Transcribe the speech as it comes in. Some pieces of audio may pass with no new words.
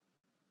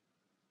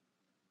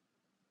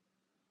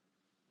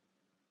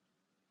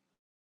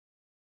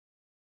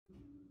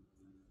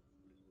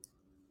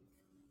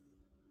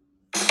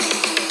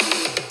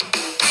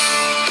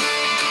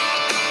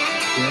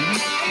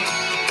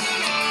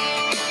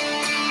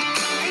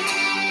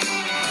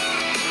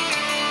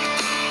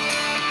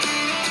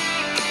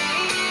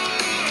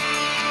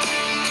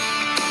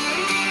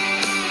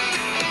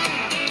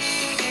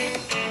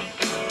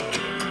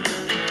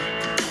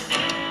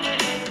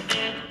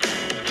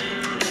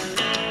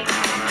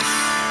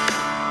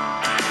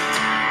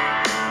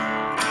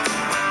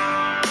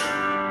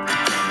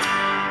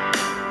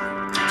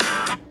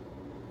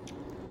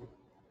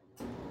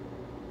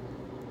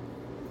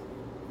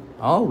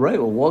All right.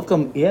 Well,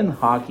 welcome in,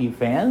 hockey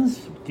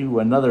fans, to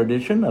another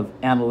edition of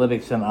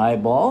Analytics and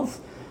Eyeballs.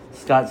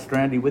 Scott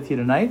Strandy with you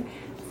tonight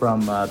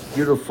from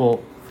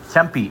beautiful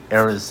Tempe,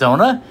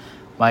 Arizona.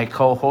 My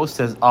co-host,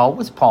 as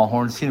always, Paul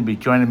Hornstein, will be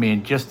joining me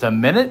in just a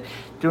minute,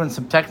 doing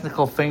some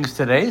technical things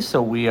today.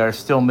 So we are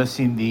still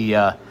missing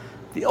the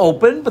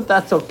open, but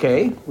that's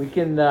okay. We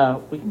can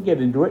get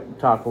into it and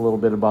talk a little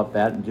bit about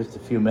that in just a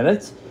few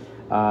minutes.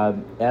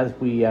 As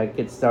we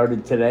get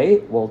started today,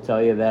 we'll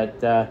tell you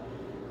that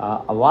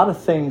a lot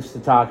of things to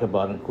talk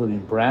about, including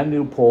brand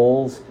new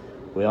polls.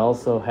 We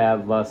also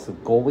have some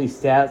goalie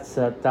stats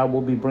that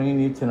we'll be bringing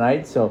you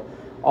tonight. So,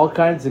 all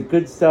kinds of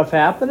good stuff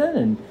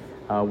happening,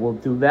 and we'll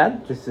do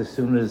that just as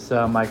soon as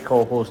my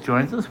co host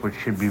joins us, which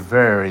should be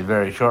very,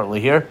 very shortly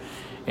here.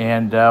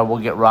 And we'll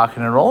get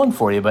rocking and rolling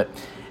for you. But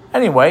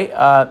anyway,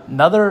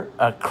 another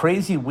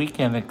crazy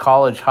weekend in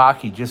college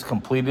hockey just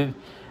completed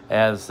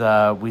as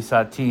we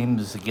saw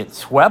teams get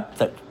swept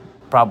that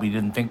probably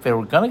didn't think they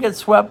were going to get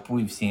swept.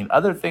 We've seen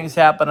other things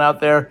happen out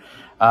there.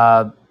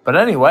 But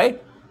anyway,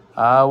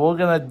 we're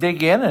going to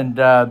dig in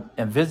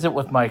and visit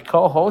with my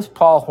co-host,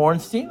 Paul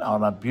Hornstein,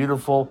 on a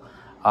beautiful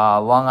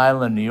Long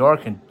Island, New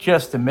York, in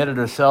just a minute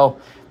or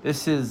so.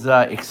 This is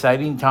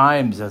exciting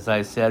times, as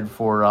I said,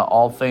 for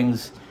all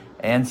things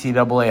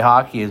NCAA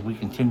hockey as we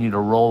continue to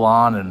roll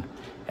on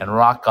and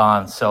rock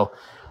on. So,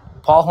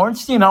 Paul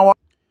Hornstein, how are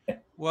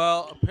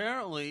Well,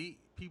 apparently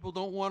people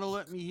don't want to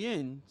let me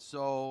in,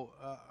 so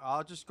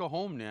I'll just go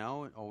home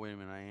now. Oh, wait a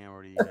minute, I am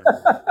already in.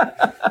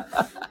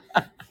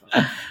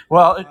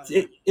 Well,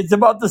 I, it's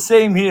about the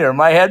same here.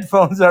 My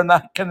headphones are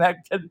not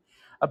connected,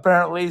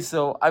 apparently,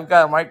 so I've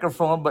got a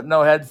microphone but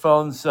no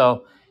headphones.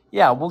 So,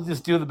 yeah, we'll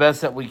just do the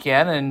best that we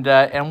can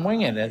and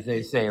wing it, as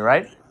they say,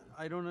 right?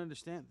 I don't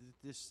understand.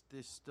 This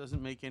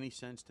doesn't make any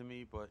sense to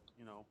me, but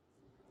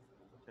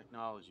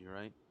technology,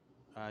 right?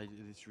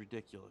 It's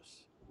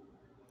ridiculous.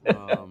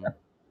 Um,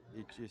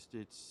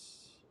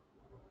 it's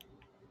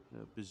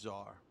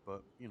bizarre,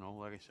 but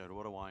like I said,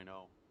 what do I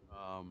know?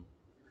 Um,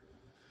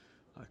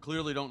 I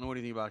clearly don't know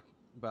anything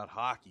about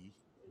hockey,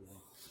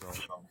 so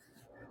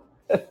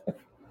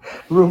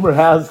Rumor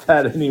has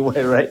that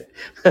anyway, right?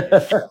 yeah.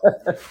 So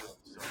I mean,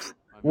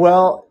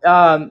 Well,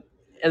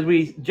 as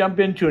we jump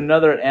into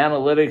another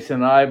analytics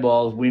and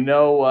eyeballs, we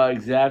know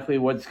exactly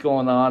what's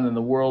going on in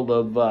the world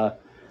of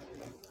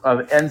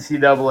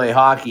NCAA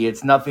hockey.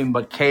 It's nothing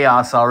but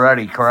chaos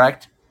already,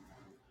 correct?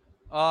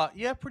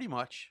 yeah, pretty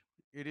much.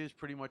 It is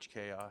pretty much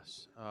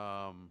chaos.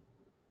 I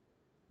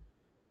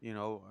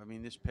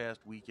mean, this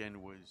past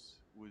weekend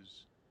was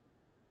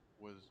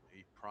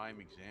a prime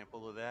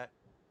example of that.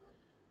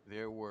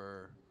 There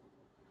were,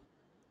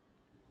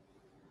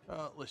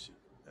 listen,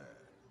 uh,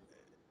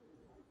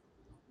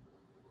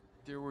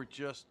 there were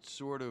just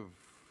sort of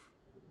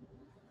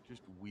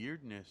just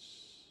weirdness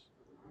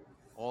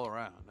all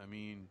around. I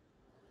mean,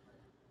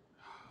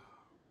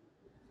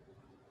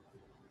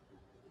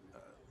 uh,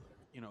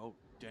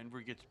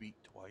 Denver gets beat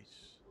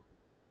twice.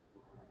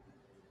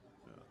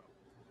 Uh,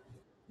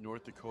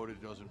 North Dakota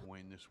doesn't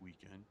win this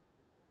weekend.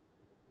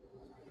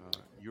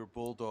 Your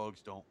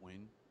Bulldogs don't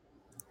win.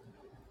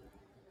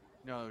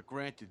 Now,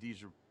 granted,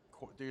 these were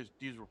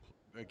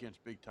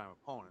against big time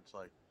opponents.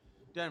 Like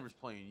Denver's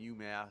playing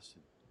UMass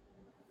and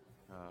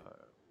uh,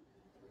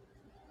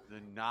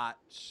 the not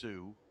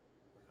Sioux,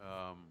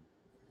 um,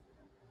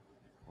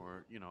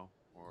 or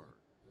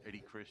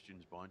Eddie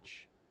Christian's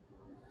bunch.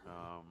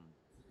 Um,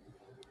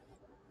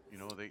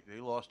 they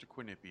lost to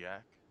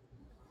Quinnipiac,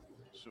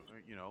 so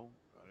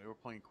they were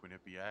playing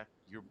Quinnipiac.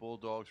 Your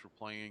Bulldogs were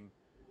playing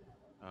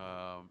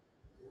um,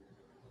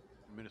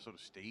 Minnesota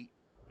State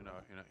in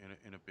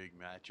a big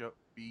matchup.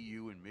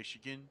 BU and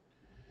Michigan,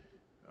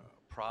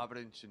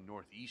 Providence and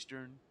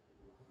Northeastern.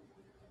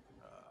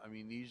 I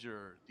mean, these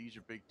are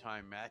big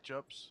time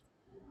matchups.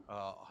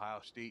 Ohio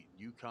State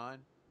and UConn.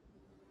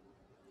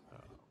 Uh,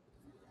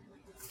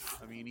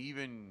 I mean,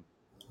 even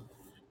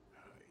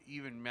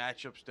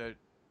matchups that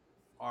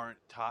aren't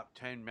top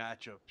 10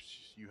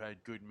 matchups. You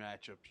had good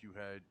matchups. You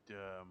had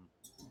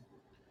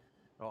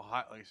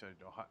Ohio, like I said,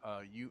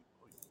 Ohio, you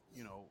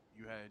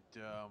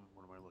had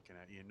what am I looking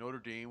at? Yeah, Notre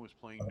Dame was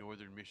playing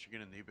Northern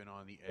Michigan, and they've been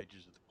on the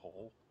edges of the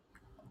poll.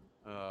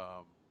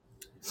 Um,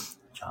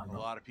 a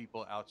lot of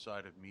people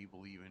outside of me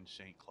believe in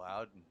St.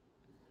 Cloud, and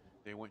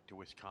they went to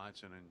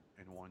Wisconsin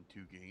and won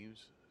 2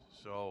 games.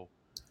 So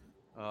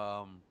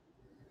um,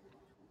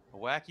 a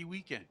wacky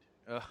weekend,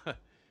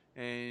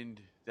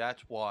 and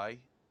that's why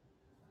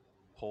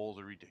polls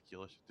are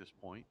ridiculous at this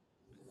point.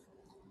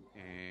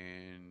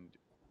 And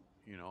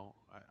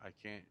I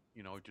can't,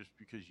 just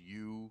because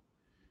you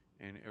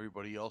and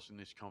everybody else in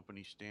this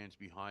company stands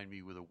behind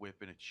me with a whip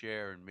and a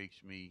chair and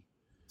makes me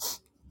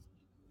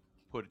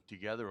put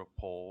together a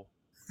poll.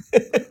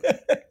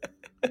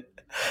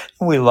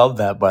 We love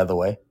that, by the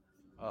way.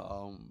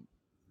 Um,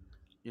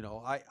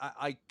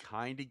 I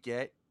kind of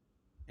get,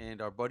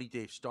 and our buddy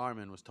Dave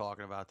Starman was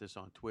talking about this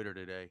on Twitter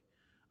today.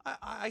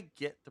 I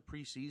get the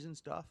preseason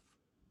stuff.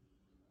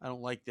 I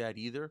don't like that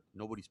either.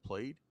 Nobody's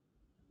played,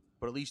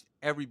 but at least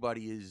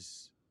everybody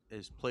is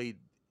has played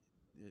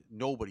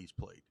nobody's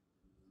played.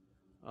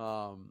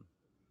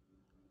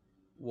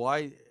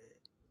 Why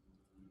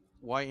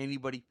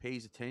anybody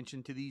pays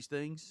attention to these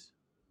things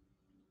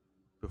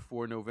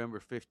before November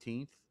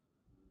 15th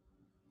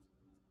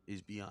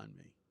is beyond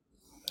me.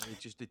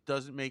 It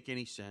doesn't make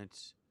any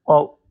sense.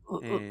 Well,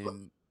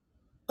 And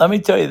let me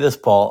tell you this,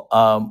 Paul.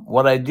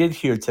 What I did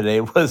hear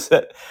today was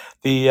that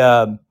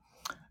the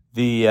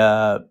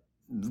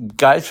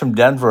guys from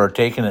Denver are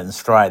taking it in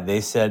stride.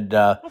 They said,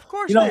 of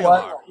course they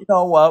are. you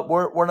know what,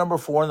 we're number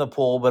 4 in the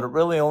poll, but it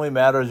really only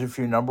matters if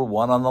you're number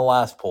 1 on the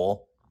last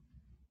poll.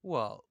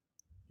 Well,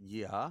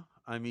 yeah.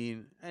 I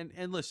mean,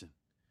 and listen,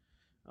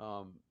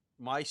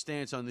 my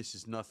stance on this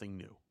is nothing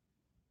new.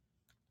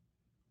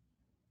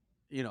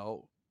 You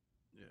know,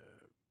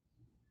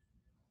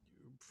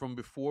 from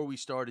before we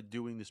started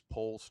doing this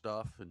poll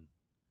stuff,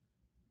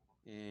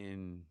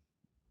 and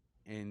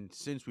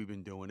since we've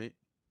been doing it,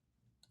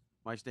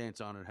 my stance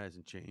on it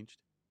hasn't changed.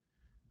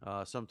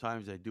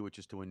 Sometimes I do it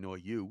just to annoy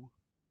you.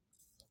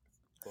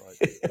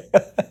 But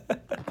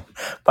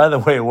By the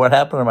way, what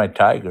happened to my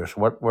Tigers?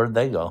 Where'd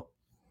they go?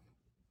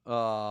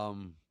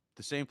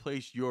 the same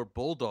place your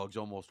Bulldogs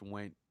almost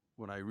went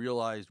when I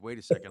realized, wait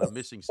a second, I'm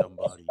missing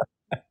somebody.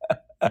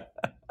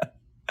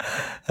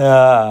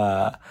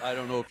 I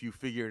don't know if you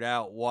figured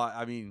out why.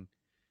 I mean,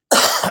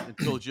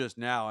 until just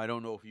now, I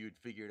don't know if you had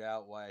figured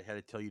out why I had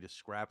to tell you to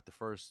scrap the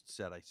first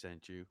set I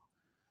sent you.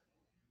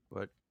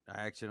 But I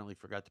accidentally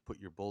forgot to put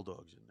your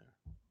Bulldogs in there.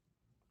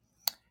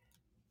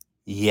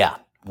 Yeah.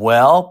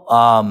 Well,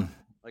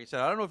 like I said,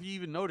 I don't know if you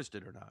even noticed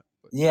it or not.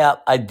 But. Yeah,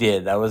 I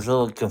did. I was a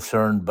little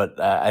concerned, but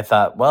I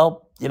thought,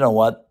 well, you know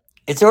what?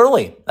 It's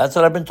early. That's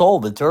what I've been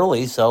told. It's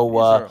early, so It is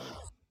early.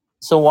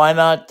 So why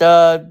not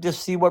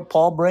just see what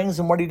Paul brings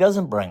and what he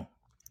doesn't bring?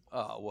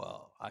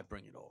 Well, I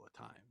bring it all the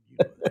time. You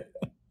know that.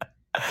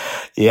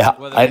 Yeah,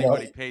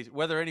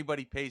 whether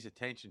anybody pays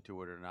attention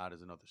to it or not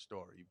is another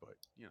story. But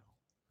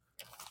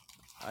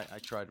I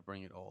try to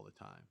bring it all the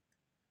time.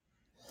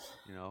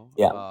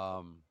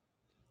 Yeah.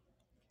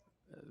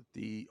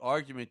 The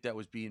argument that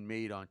was being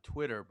made on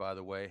Twitter, by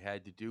the way,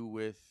 had to do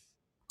with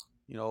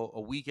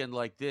a weekend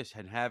like this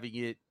and having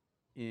it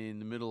in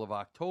the middle of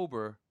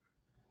October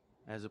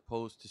as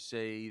opposed to,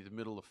 say, the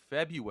middle of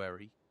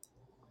February,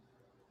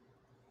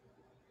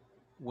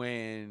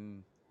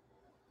 when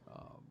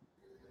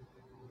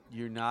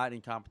you're not in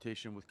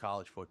competition with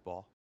college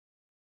football.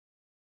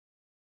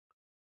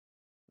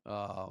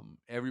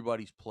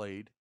 Everybody's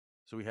played,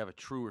 so we have a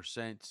truer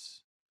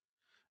sense.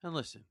 And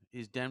listen,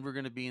 is Denver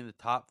going to be in the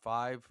top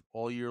 5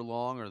 all year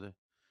long, or they're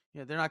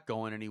not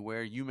going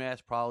anywhere.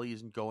 UMass probably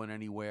isn't going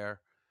anywhere,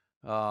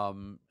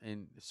 and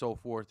so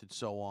forth and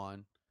so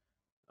on.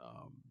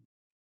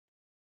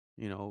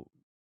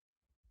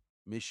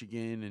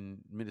 Michigan and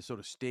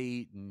Minnesota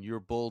State and your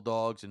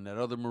Bulldogs and that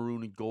other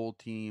maroon and gold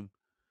team,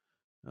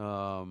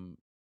 UMass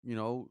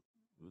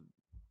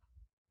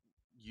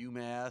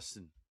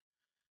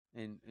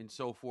and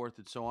so forth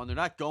and so on. They're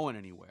not going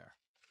anywhere.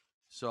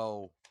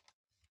 So,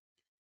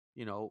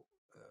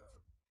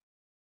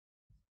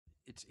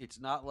 it's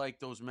not like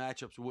those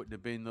matchups wouldn't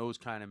have been those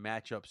kind of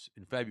matchups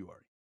in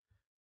February.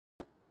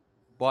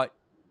 But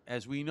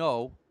as we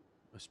know,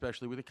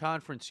 especially with the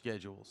conference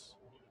schedules,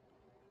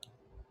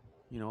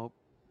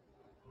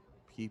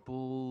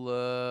 people.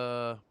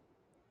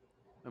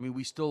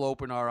 We still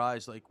open our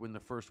eyes like when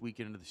the first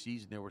weekend of the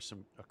season there were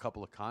a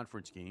couple of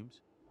conference games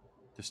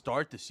to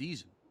start the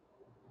season.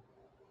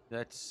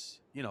 That's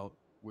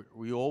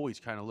we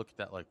always kind of look at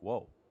that like,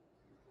 whoa.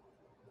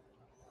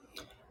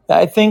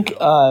 I think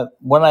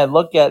when I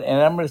look at, and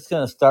I'm just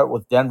going to start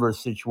with Denver's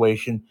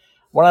situation.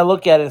 When I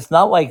look at it, it's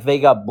not like they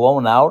got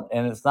blown out,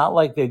 and it's not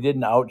like they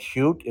didn't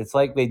outshoot. It's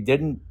like they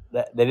didn't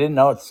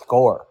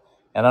outscore,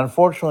 and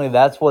unfortunately,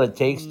 that's what it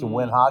takes to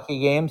win hockey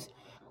games.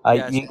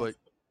 Yes, but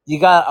you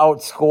got to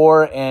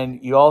outscore,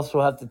 and you also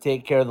have to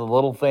take care of the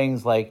little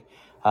things like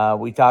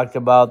we talked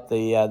about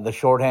the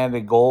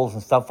shorthanded goals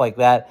and stuff like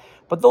that.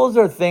 But those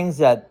are things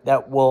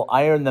that will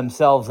iron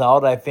themselves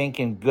out, I think,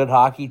 in good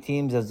hockey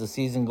teams as the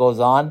season goes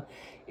on.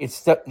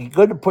 It's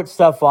good to put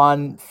stuff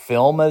on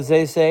film, as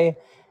they say.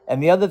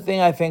 And the other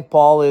thing I think,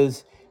 Paul,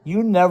 is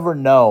you never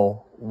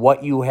know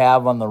what you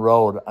have on the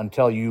road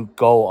until you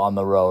go on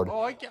the road.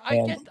 Oh,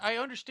 I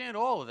understand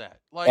all of that.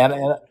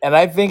 And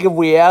I think if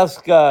we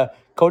ask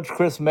Coach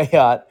Chris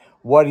Mayotte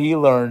what he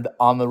learned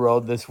on the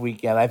road this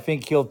weekend, I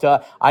think he'll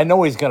tell. I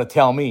know he's going to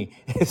tell me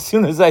as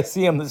soon as I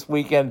see him this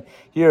weekend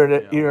here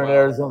in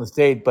Arizona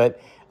State. But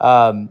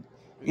you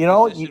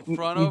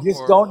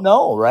just don't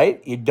know,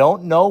 right? You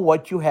don't know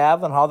what you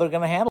have and how they're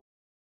going to handle it.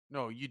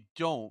 No, you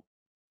don't.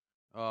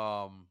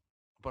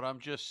 But I'm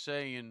just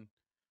saying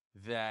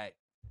that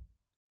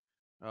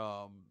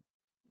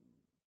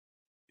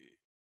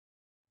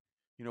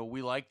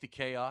we like the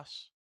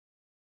chaos.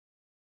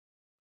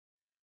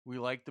 We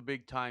like the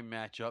big time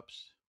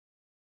matchups.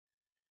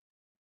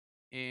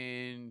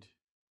 And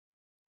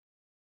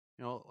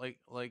like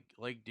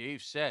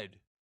Dave said,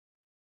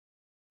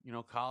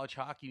 college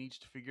hockey needs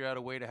to figure out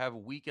a way to have a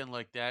weekend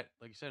like that,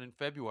 like I said, in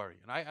February.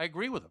 And I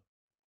agree with him.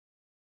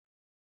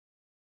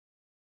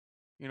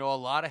 a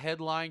lot of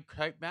headline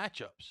type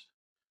matchups.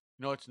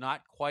 It's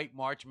not quite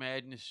March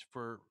Madness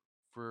for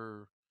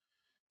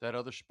that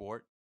other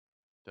sport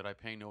that I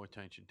pay no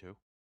attention to.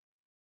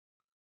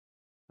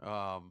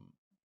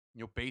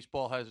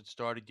 Baseball hasn't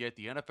started yet.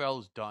 The NFL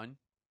is done.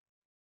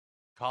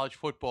 College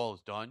football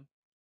is done.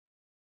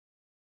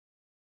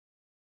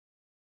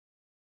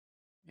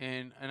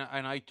 And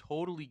I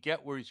totally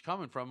get where he's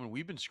coming from, and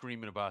we've been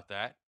screaming about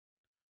that.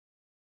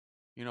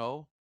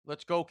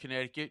 Let's go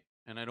Connecticut,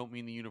 and I don't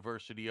mean the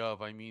University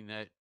of. I mean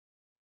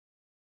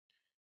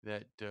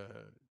that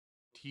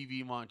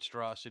TV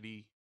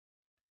monstrosity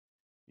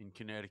in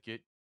Connecticut.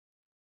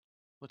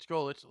 Let's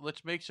go.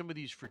 Let's make some of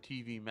these for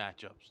TV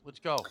matchups. Let's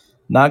go.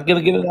 Not going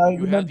to get an You have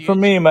argument the from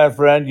me, my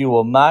friend. You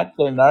will not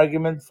get an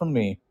argument from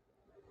me.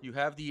 You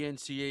have the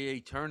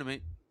NCAA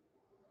tournament.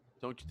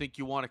 Don't you think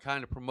you want to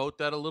kind of promote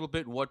that a little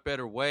bit? And what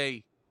better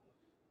way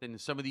than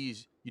some of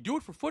these? You do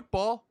it for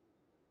football.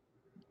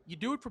 You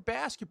do it for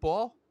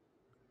basketball.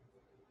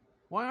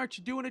 Why aren't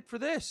you doing it for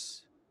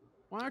this?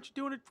 Why aren't you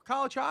doing it for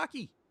college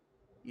hockey?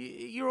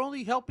 You're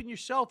only helping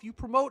yourself. You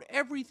promote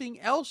everything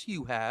else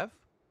you have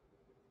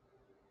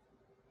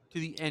to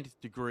the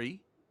nth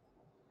degree.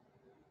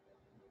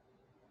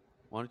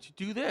 Why don't you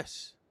do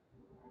this?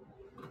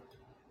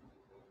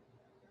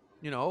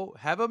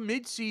 Have a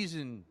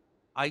mid-season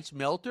ice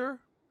melter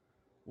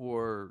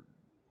or,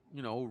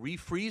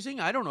 refreezing.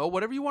 I don't know,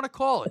 whatever you want to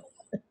call it.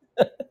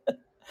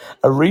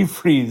 A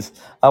refreeze.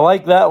 I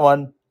like that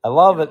one. I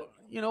love it.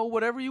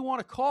 Whatever you want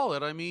to call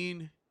it. I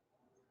mean,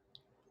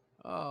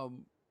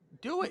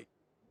 do it.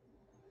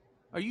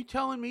 Are you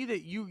telling me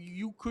that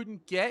you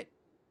couldn't get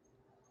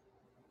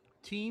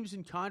teams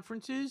and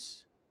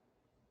conferences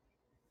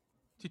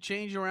to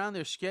change around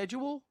their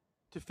schedule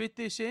to fit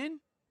this in?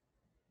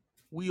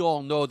 We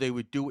all know they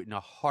would do it in a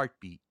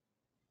heartbeat.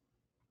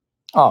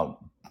 Oh,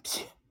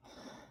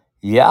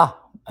 yeah.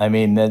 I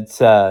mean,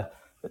 that's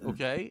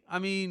okay. I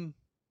mean,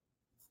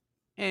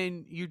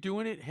 and you're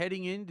doing it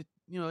heading into,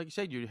 like you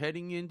said, you're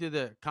heading into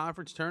the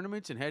conference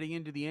tournaments and heading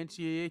into the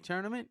NCAA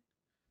tournament.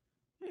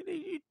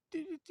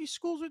 These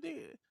schools are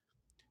the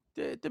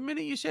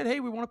minute you said, "Hey,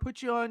 we want to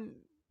put you on,"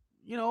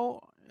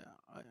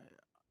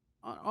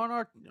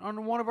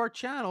 on one of our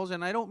channels,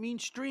 and I don't mean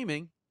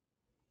streaming.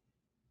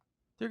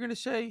 They're going to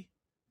say,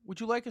 "Would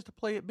you like us to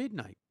play at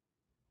midnight?"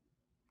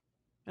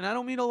 And I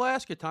don't mean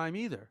Alaska time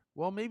either.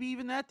 Well, maybe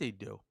even that they'd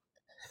do.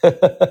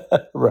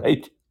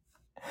 Right.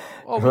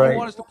 Oh, but you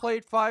want us to play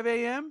at 5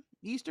 a.m.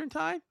 Eastern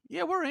time?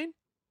 Yeah, we're in.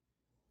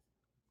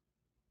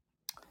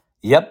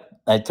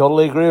 Yep, I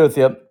totally agree with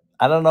you.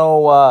 I don't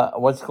know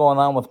what's going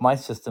on with my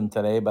system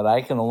today, but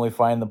I can only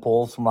find the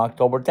polls from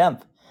October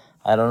 10th.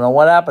 I don't know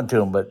what happened to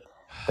them, but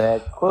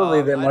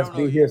clearly they must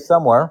be here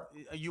somewhere.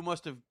 You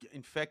must have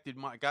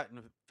gotten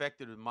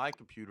infected with my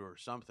computer or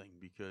something,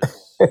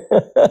 because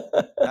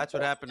that's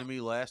what happened to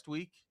me last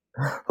week.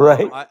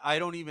 Right. I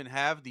don't even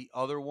have the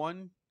other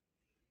one,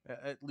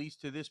 at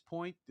least to this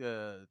point.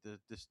 The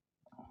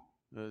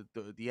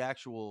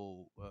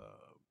actual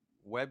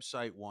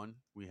website one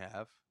we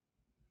have.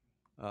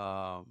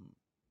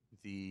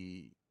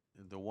 The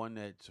one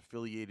that's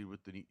affiliated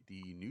with the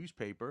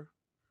newspaper.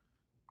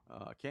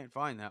 I can't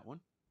find that one.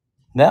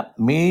 No,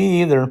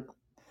 me either.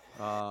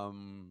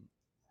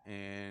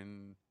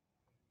 And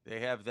they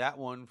have that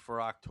one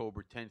for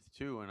October 10th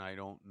too, and I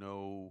don't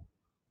know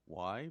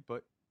why,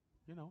 but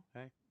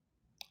hey.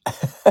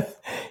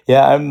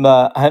 Yeah,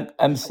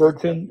 I'm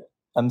searching.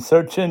 I'm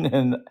searching,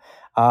 and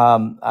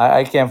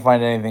I can't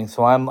find anything.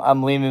 So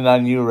I'm leaning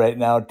on you right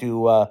now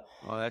to. Oh,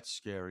 that's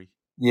scary.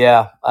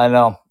 Yeah, I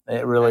know.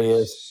 It really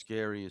is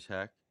scary as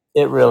heck.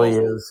 It really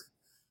is.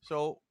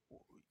 So,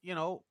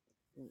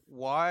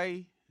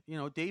 why?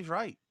 Dave's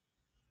right.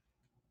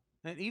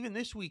 And even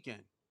this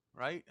weekend,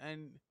 right?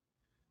 And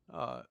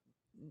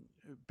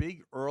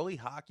big early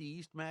Hockey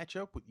East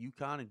matchup with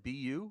UConn and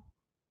BU.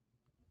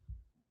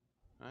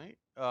 Right?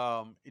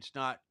 It's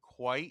not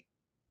quite.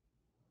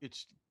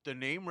 It's the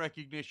name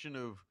recognition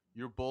of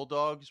your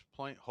Bulldogs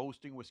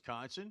hosting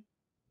Wisconsin.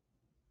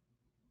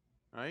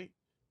 Right?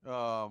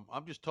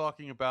 I'm just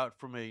talking about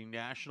from a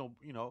national,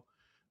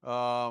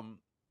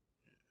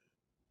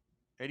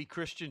 Eddie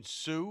Christian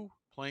Sue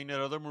playing that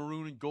other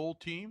maroon and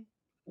gold team.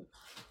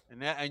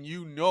 And I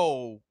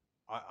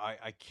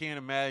can't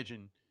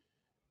imagine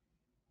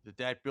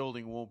that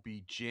building won't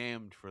be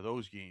jammed for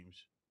those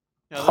games.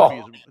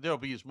 Now there'll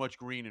be as much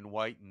green and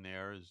white in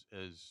there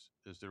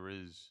as there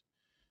is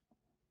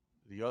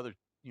the other,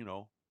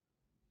 the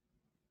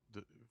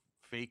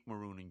fake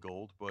maroon and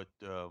gold, but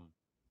they'll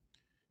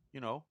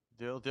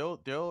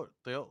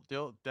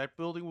that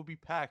building will be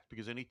packed,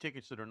 because any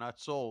tickets that are not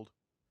sold,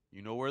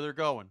 where they're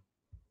going.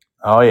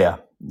 Oh yeah.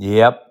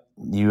 Yep.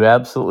 You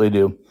absolutely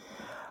do.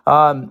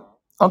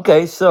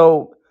 Okay,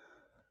 so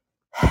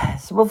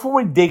before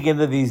we dig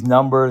into these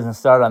numbers and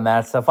start on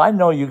that stuff, I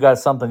know you got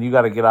something you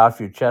got to get off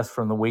your chest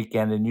from the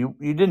weekend, and you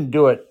didn't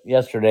do it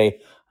yesterday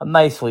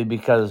nicely,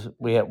 because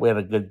we had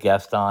a good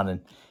guest on,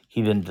 and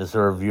he didn't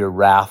deserve your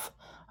wrath,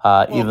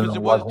 even though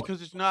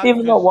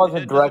it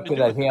wasn't directed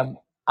at him.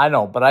 I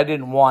know, but I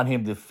didn't want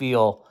him to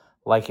feel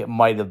like it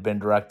might have been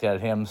directed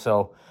at him.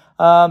 So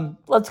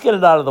let's get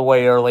it out of the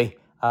way early.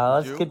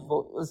 You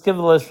do? Let's give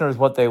the listeners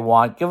what they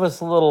want. Give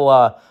us a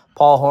little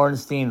Paul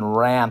Hornstein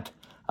rant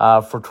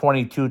for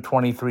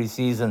 22-23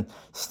 season,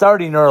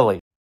 starting early.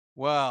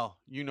 Well,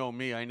 you know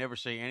me. I never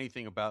say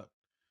anything about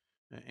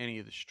any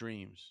of the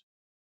streams.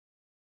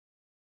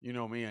 You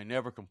know me. I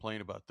never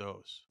complain about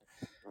those.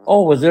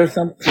 Oh, was there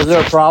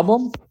a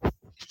problem?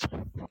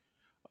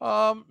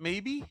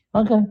 Maybe.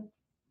 Okay.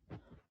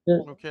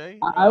 Okay.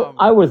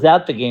 I was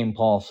at the game,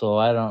 Paul, so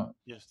I don't.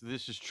 Yes,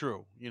 this is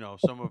true. You know,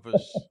 some of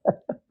us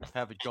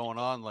have it going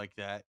on like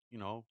that. You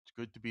know, it's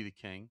good to be the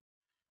king.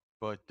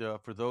 But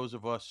for those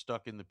of us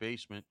stuck in the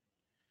basement,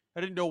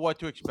 I didn't know what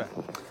to expect.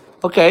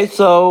 Okay,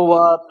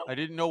 so I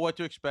didn't know what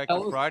to expect. tell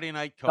And us, Friday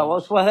night tell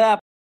us comes. what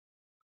happened.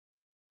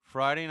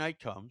 Friday night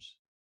comes,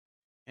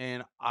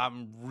 and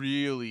I'm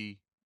really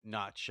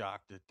not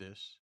shocked at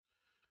this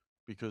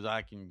because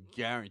I can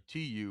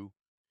guarantee you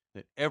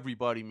that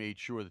everybody made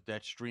sure that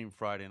that stream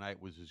Friday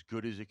night was as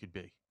good as it could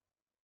be.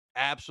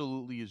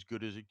 Absolutely as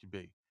good as it could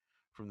be.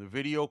 From the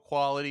video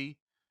quality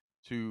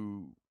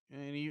to,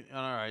 all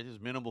right, there's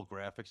minimal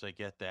graphics. I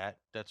get that.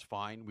 That's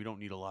fine. We don't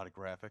need a lot of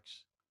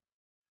graphics.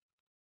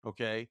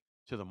 Okay.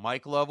 To the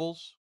mic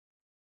levels,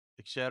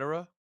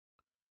 etc.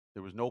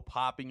 There was no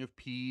popping of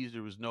P's.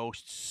 There was no.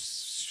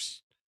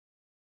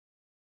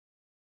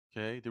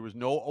 Okay. There was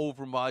no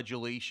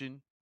overmodulation.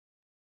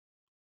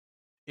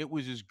 It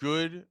was as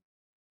good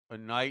a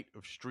night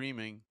of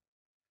streaming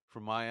for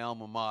my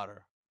alma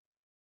mater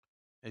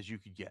as you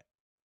could get.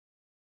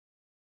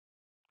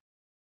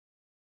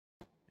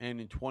 And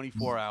in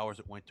 24 hours,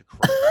 it went to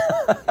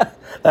crap.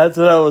 That's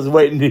what I was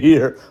waiting to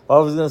hear. I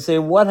was going to say,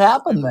 what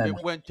happened then?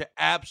 It went to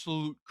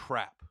absolute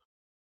crap.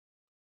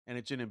 And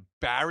it's an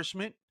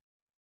embarrassment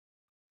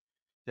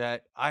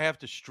that I have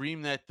to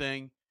stream that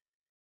thing.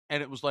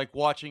 And it was like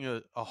watching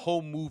a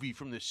home movie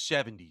from the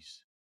 70s.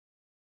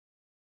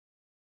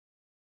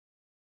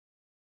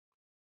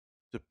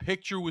 The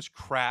picture was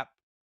crap.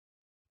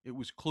 It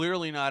was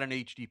clearly not an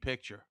HD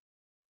picture.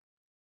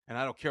 And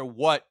I don't care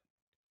what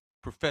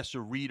Professor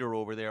Reader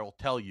over there will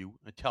tell you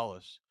and tell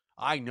us.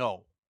 I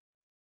know.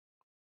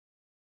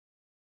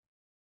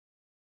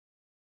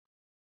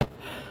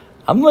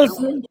 I'm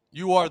listening.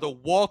 You are the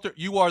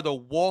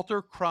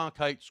Walter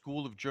Cronkite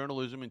School of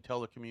Journalism and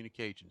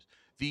Telecommunications,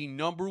 the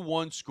number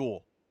one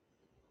school.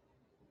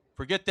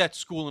 Forget that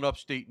school in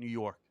upstate New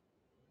York.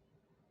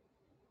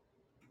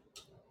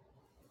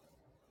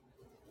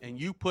 And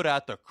you put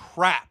out the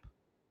crap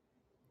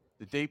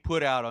that they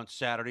put out on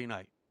Saturday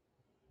night.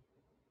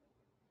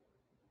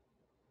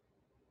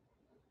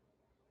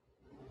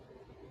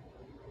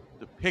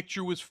 The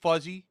picture was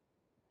fuzzy.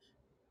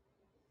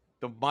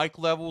 The mic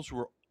levels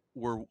were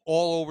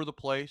all over the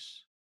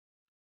place.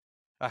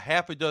 A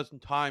half a dozen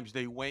times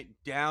they went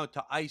down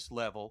to ice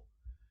level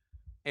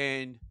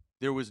and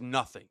there was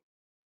nothing.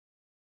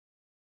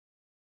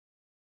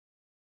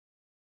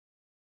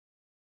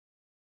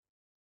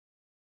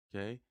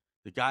 Okay.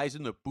 The guys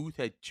in the booth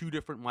had two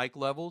different mic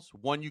levels.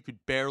 One you could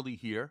barely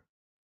hear.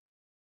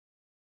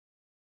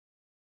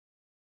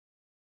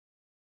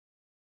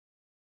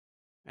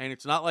 And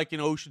it's not like in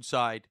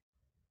Oceanside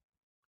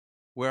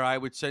where I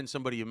would send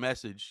somebody a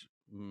message,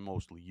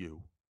 mostly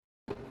you,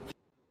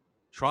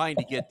 trying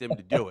to get them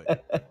to do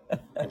it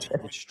and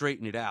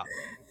straighten it out.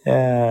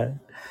 Yeah.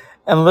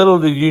 And little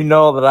did you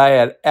know that I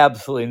had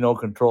absolutely no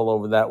control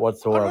over that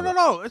whatsoever. Oh,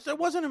 no. It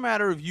wasn't a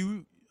matter of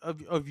you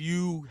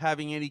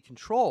having any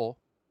control,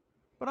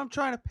 but I'm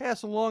trying to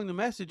pass along the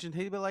message and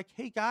they'd be like,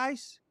 hey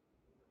guys,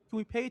 can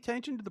we pay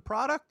attention to the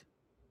product?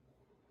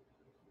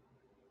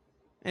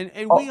 And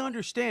we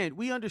understand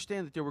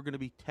that there were going to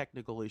be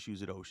technical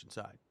issues at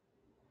Oceanside.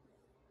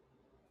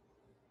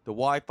 The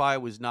Wi-Fi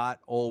was not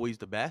always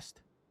the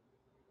best.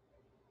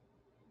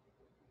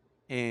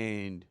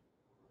 And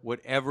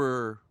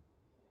whatever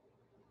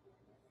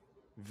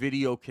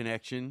video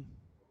connection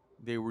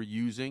they were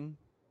using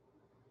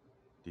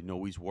didn't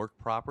always work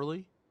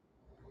properly.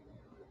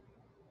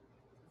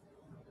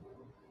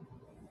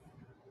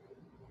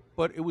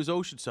 But it was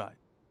Oceanside.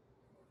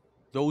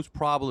 Those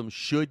problems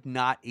should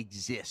not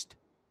exist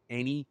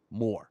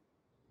anymore.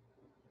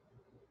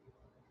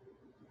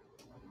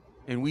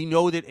 And we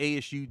know that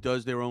ASU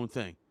does their own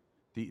thing.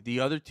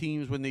 The other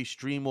teams, when they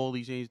stream all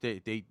these things,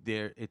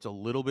 they're it's a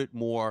little bit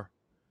more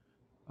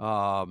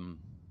what's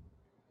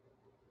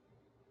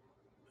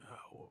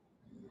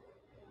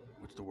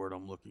the word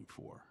I'm looking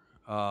for?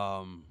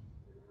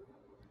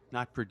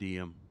 Not per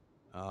diem.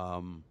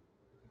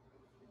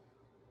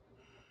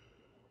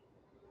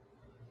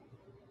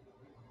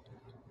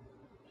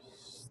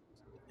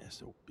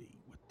 SOB.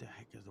 What the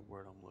heck is the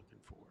word I'm looking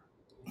for?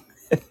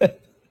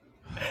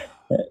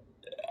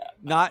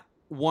 Not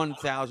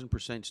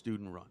 1,000%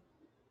 student run.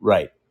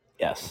 Right.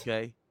 Yes.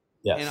 Okay.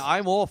 Yes. And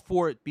I'm all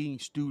for it being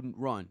student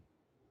run.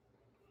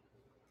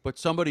 But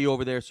somebody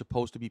over there is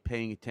supposed to be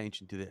paying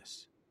attention to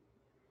this.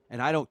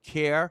 And I don't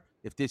care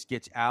if this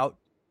gets out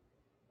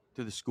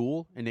to the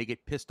school and they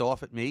get pissed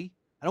off at me.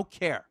 I don't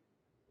care.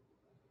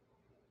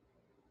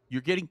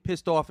 You're getting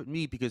pissed off at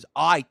me because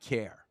I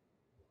care.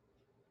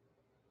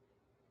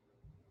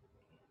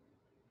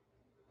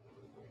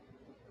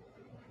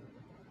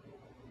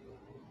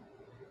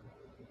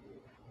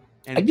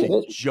 And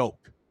it's a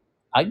joke.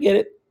 I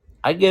get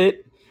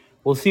it.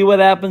 We'll see what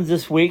happens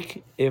this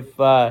week if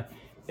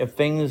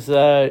things get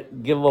a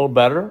little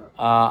better.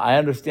 I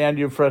understand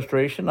your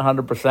frustration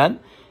 100%,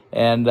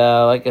 and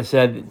like I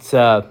said, it's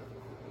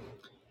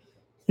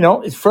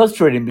it's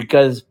frustrating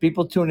because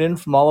people tune in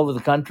from all over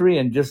the country,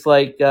 and just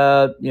like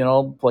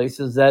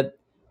places that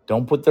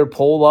don't put their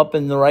poll up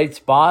in the right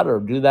spot or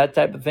do that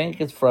type of thing,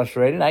 it's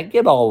frustrating. I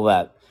get all of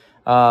that.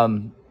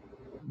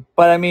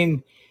 But I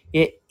mean,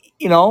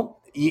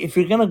 if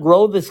you're going to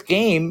grow this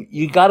game,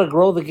 you got to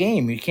grow the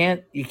game. You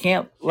can't let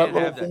Can't little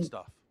have that things.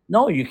 stuff.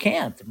 No, you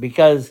can't,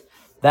 because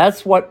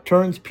that's what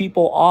turns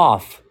people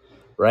off,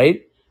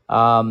 right?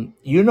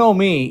 You know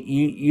me.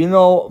 You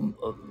know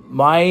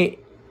my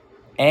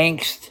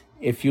angst,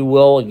 if you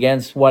will,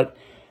 against what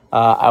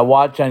I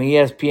watch on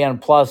ESPN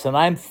Plus, and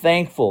I'm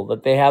thankful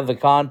that they have the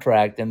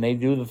contract and they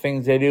do the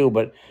things they do.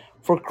 But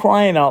for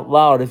crying out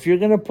loud, if you're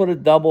going to put a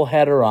double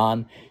header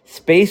on,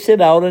 space it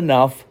out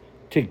enough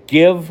to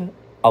give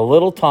a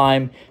little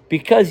time,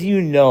 because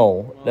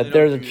that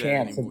there's a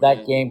chance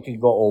that game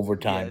could go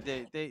overtime.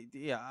 And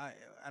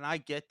I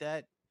get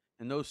that.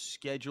 And those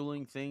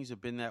scheduling things have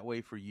been that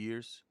way for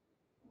years.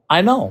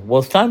 I know.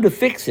 Well, it's time to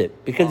fix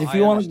it, because if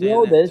you want to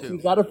grow this, you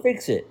got to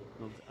fix it.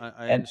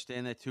 I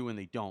understand that too, and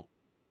they don't.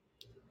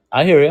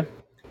 I hear you.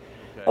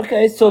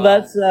 Okay, so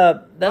that's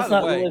not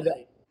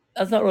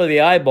really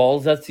the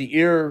eyeballs. That's the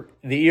earlobes.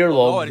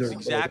 Oh, and it's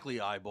exactly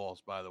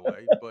eyeballs, by the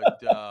way.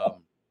 But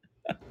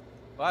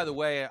by the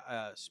way,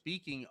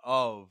 speaking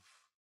of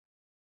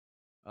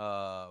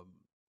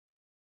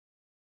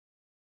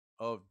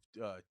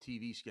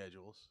TV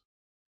schedules,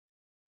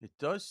 it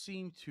does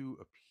seem to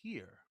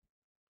appear,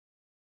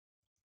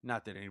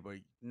 not that it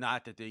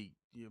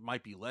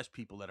might be less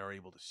people that are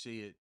able to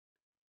see it,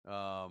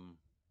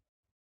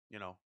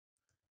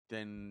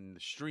 than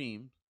the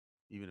stream,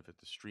 even if the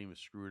stream is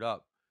screwed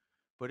up.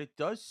 But it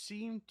does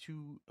seem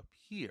to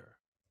appear,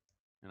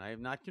 and I have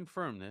not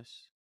confirmed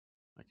this,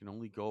 I can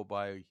only go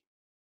by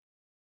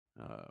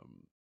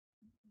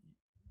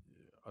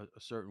a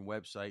certain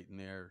website and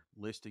their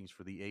listings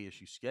for the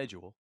ASU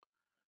schedule,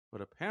 but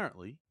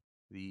apparently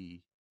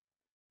the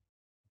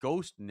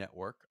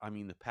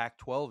the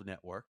Pac-12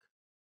 network,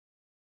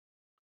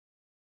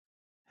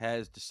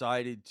 has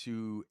decided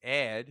to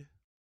add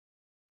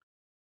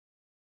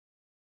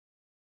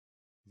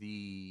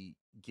the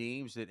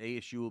games that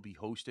ASU will be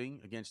hosting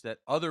against that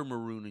other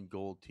maroon and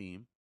gold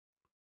team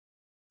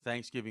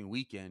Thanksgiving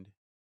weekend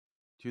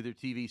to their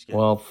TV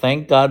schedule. Well,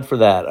 thank God for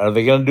that. Are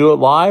they going to do it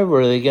live,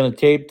 or are they going to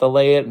tape,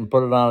 delay it, and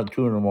put it on at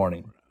 2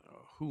 a.m?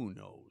 Who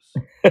knows?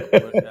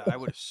 I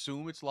would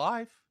assume it's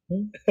live.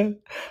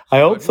 I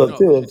hope so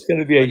too. It's going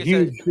to be a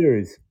huge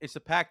series. It's the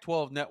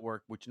Pac-12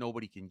 network, which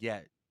nobody can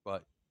get,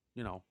 but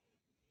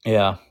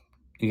Yeah,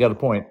 you got a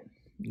point.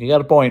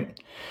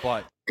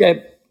 But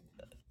okay.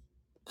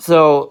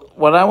 So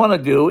what I want to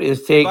do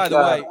is take.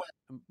 By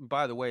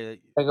the way,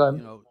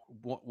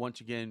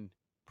 once again,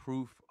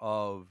 proof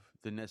of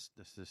the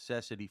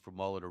necessity for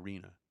Mullet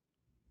Arena.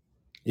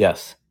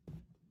 Yes.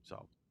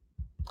 So.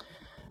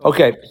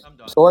 Okay,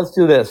 so let's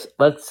do this.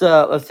 Let's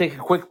take a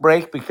quick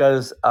break,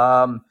 because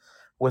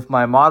with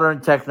my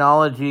modern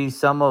technology,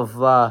 some of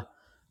my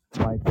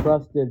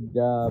trusted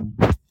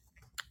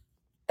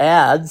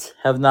ads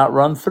have not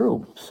run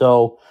through.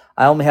 So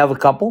I only have a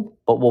couple,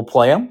 but we'll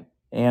play them,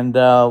 and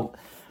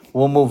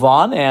we'll move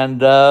on and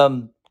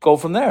go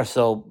from there.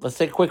 So let's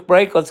take a quick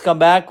break. Let's come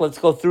back. Let's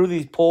go through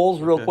these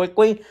polls real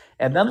quickly,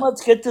 and then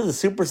let's get to the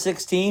Super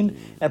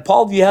 16. And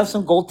Paul, do you have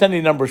some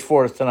goaltending numbers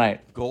for us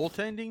tonight?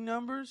 Goaltending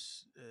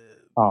numbers?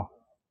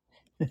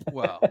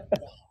 Well,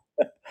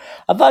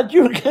 I thought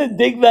you were going to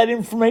dig that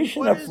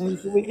information up for me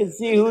so we can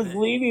see who's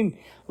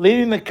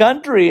leading the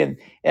country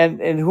and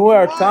who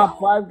our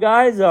top 5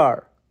 guys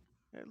are.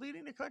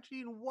 Leading the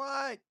country in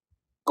what?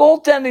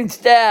 Goaltending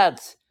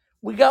stats.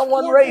 We got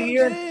one right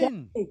here in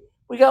Tempe.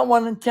 We got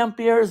one in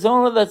Tempe,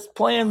 Arizona that's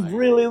playing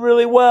really,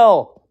 really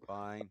well.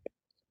 Fine.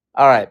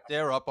 All right.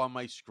 They're up on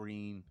my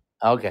screen.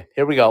 Okay,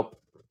 here we go.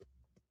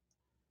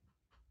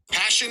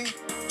 Passion,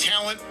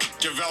 talent,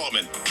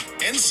 development.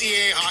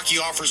 NCAA hockey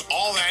offers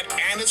all that,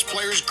 and its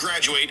players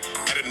graduate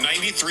at a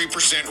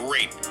 93%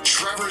 rate.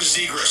 Trevor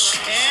Zegras.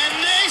 And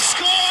they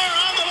score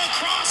on the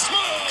lacrosse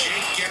move.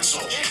 Jake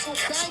Gensel.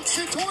 Banks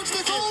it towards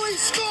the goal. He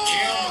scores.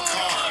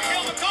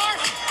 Cale Makar.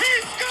 He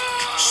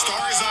scores.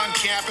 Stars on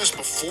campus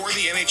before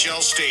the NHL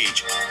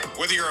stage.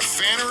 Whether you're a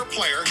fan or a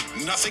player,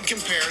 nothing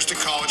compares to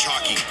college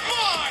hockey.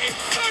 My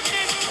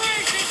goodness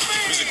gracious me.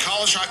 Visit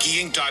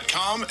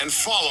collegehockeyinc.com and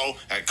follow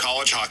at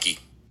College Hockey.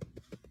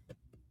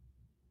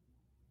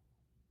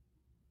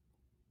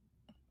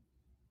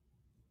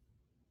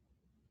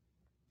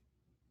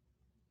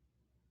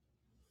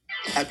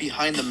 At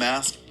Behind the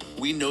Mask,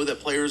 we know that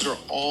players are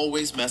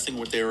always messing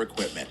with their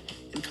equipment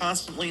and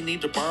constantly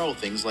need to borrow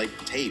things like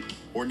tape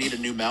or need a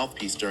new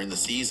mouthpiece during the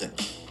season.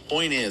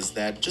 point is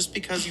that just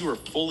because you are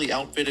fully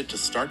outfitted to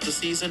start the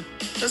season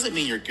doesn't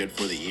mean you're good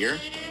for the year.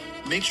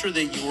 Make sure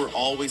that you are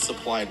always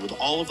supplied with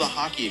all of the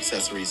hockey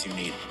accessories you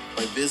need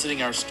by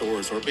visiting our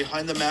stores or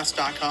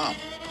behindthemask.com.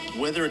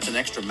 Whether it's an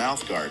extra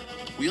mouth guard,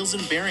 wheels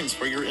and bearings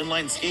for your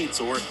inline skates,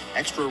 or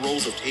extra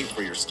rolls of tape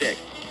for your stick,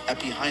 at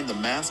Behind the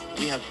Mask,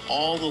 we have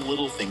all the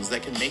little things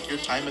that can make your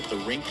time at the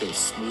rink go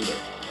smoother.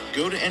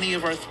 Go to any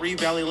of our 3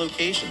 Valley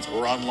locations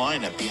or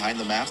online at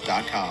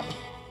behindthemask.com.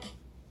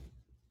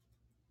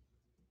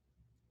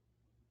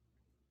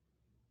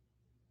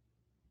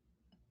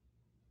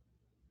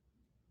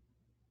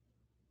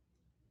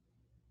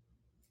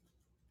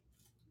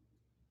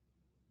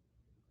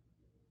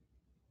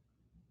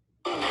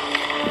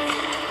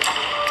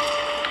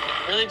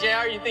 Really,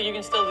 JR? You think you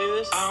can still do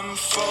this? I'm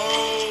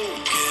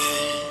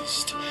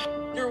focused.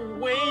 You're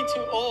way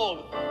too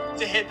old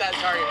to hit that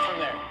target from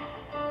there.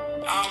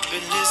 I've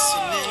been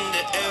listening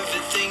to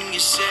everything you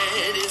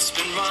said. It's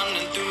been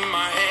running through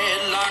my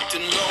head, locked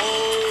and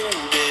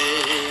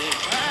loaded.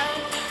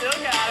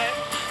 Still got it.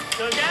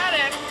 Still got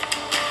it.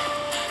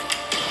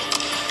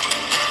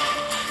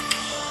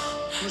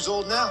 Who's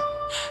old now?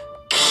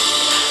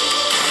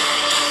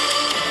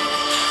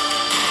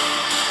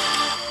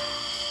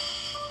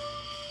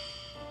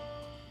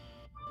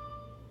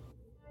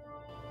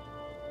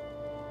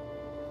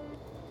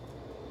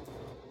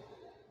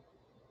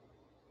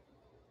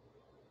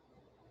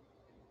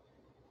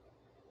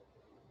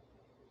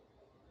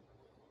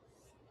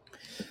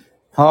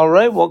 All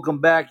right, welcome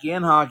back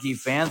in, hockey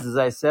fans. As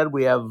I said,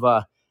 we have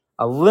a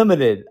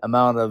limited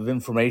amount of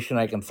information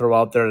I can throw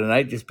out there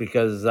tonight just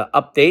because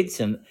updates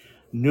and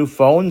new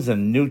phones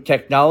and new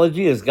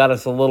technology has got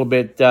us a little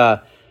bit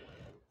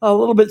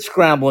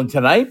scrambling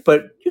tonight,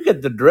 but you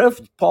get the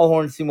drift. Paul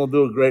Hornstein will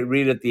do a great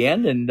read at the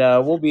end, and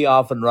we'll be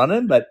off and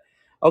running. But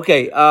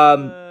okay,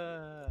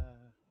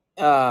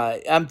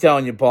 I'm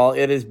telling you, Paul,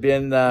 it has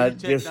been New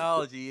just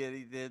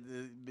technology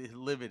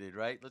limited,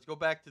 right? Let's go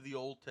back to the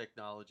old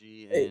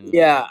technology. And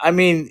yeah. I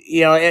mean,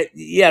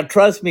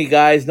 trust me,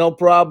 guys, no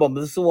problem.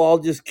 This will all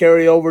just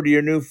carry over to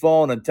your new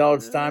phone until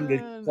it's time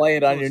to play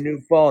it on your new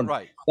phone.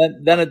 Right.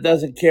 Then it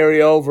doesn't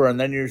carry over, and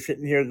then you're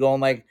sitting here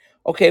going like,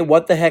 okay,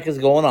 what the heck is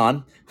going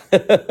on?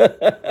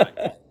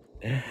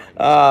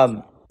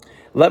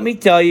 Let me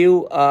tell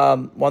you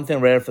one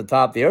thing right off the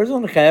top. The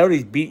Arizona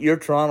Coyotes beat your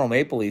Toronto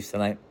Maple Leafs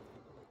tonight.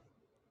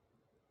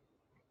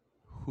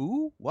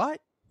 Who?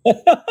 What?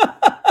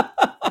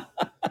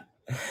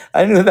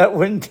 I knew that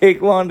wouldn't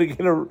take long to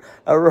get a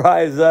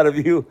rise out of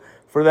you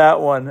for that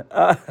one.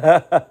 I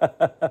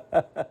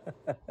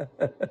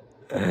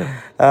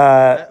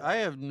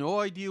have no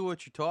idea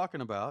what you're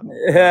talking about.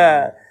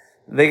 Yeah,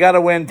 they got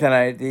a win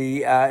tonight,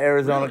 the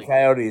Arizona Really?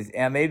 Coyotes,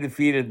 and they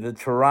defeated the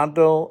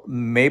Toronto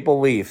Maple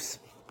Leafs.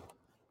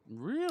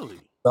 Really?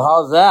 So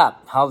how's that?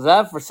 How's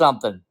that for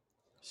something?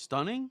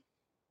 Stunning?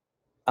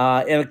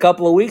 In a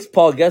couple of weeks,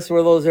 Paul, guess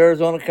where those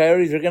Arizona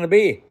Coyotes are going to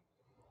be?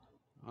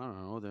 I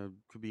don't know. They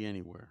could be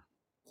anywhere.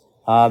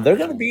 They're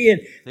going to be in.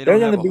 They They're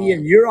don't going have to a be in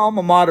home. your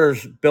alma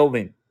mater's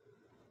building.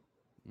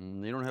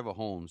 They don't have a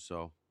home,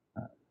 so.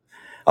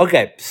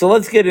 Okay, so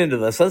let's get into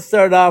this. Let's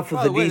start off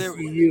with By the the way,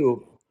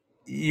 DCU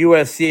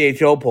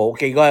USCHO poll.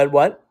 Okay, go ahead.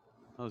 What?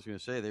 I was going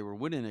to say they were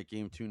winning that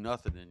game 2-0,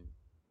 and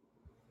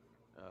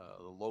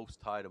the Lopes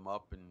tied them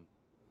up, and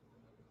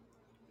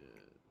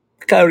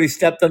Coyotes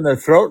stepped on their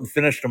throat and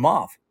finished them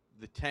off.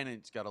 the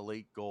Tenants got a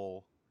late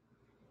goal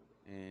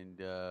and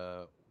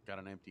got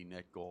an empty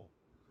net goal.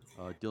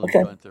 Dylan Okay.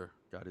 Guenther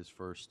got his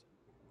first.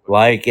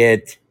 Like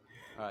it.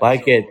 All right,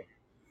 Like so it.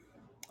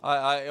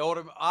 I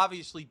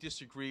obviously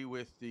disagree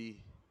with the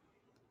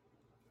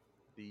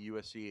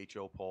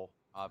USCHO poll,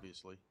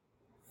 obviously.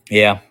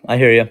 Yeah, I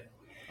hear you.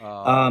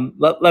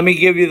 Let me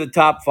give you the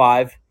top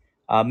 5.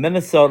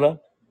 Minnesota,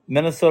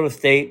 Minnesota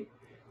State,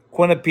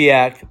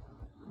 Quinnipiac,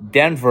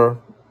 Denver,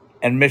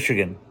 and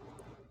Michigan.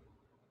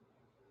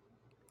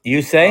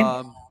 You say?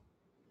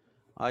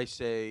 I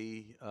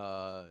say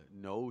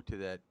no to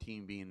that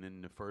team being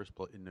in the first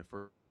place.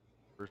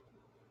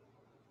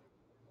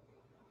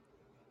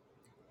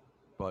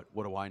 But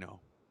what do I know?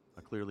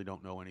 I clearly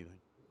don't know anything.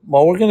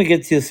 Well, we're going to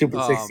get to the Super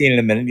 16 in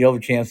a minute. You'll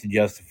have a chance to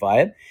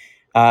justify it.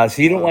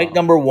 So you don't like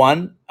number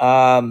 1.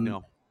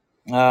 No.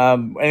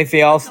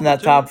 Anything else in that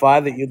Number top 2.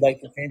 5 that you'd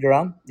like to change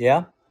around?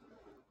 Yeah?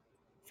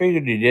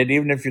 Figured you did,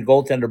 even if your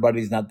goaltender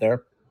buddy's not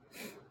there.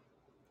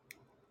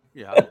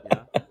 Yeah.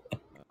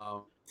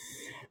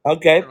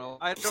 Okay. I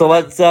don't So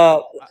have- let's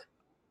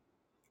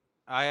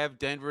I have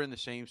Denver in the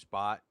same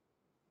spot.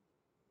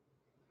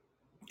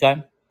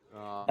 okay.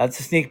 That's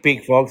a sneak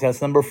peek, folks.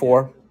 That's number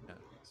 4. Yeah,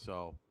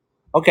 so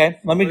Okay,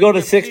 let me go to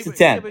but 6 see, to but-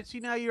 10. Yeah, but see,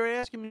 now you're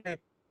asking me.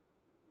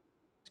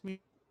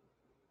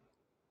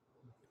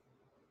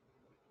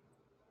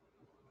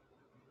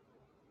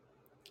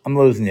 I'm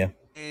losing you.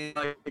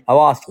 And I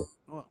lost you.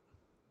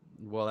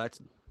 well, that's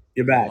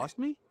You're you back. lost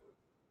me.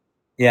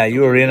 Yeah,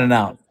 you were in and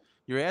out.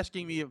 You're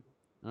asking me. All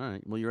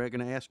right. Well, you're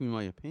going to ask me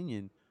my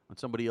opinion on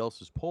somebody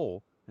else's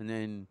poll, and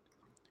then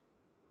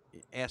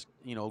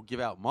give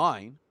out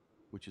mine,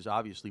 which is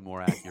obviously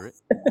more accurate.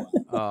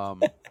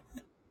 Um,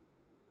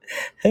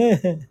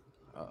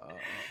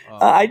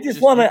 I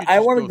just want you to. could I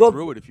just want to go go.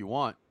 through it if you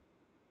want.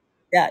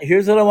 Yeah,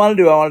 here's what I want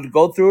to do. I want to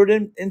go through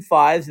it in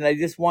fives, and I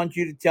just want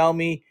you to tell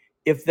me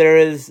if there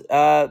is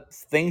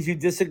things you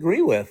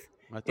disagree with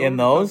I thought we in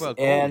were going to talk those. about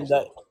And goalies,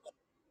 though.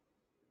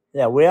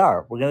 yeah, we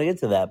are. We're gonna get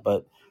to that,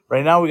 but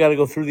right now we got to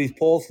go through these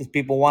polls because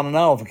people want to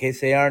know in case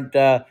they aren't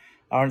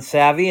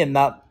savvy and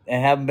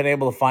haven't been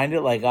able to find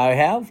it like I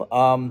have.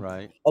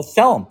 Right. Let's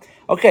tell them.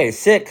 Okay,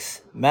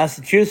 6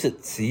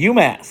 Massachusetts,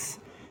 UMass.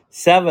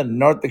 7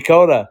 North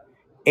Dakota.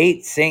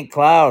 8 St.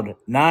 Cloud.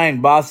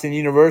 9 Boston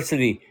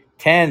University.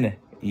 10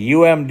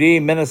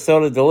 UMD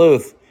Minnesota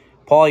Duluth.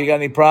 Paul, you got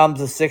any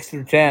problems with 6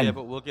 through 10? Yeah,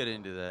 but we'll get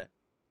into that.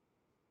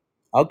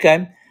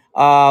 Okay.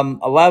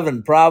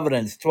 11,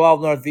 Providence.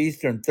 12,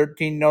 Northeastern.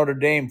 13, Notre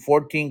Dame.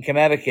 14,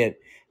 Connecticut.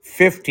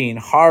 15,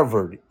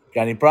 Harvard.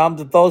 Got any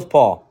problems with those,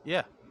 Paul?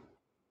 Yeah,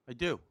 I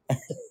do.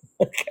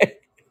 Okay.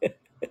 Do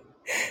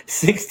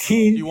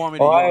 16, you want me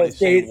Ohio to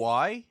say State.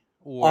 why?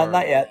 Or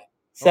Not yet.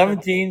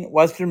 17,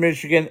 Western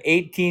Michigan.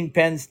 18,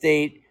 Penn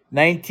State.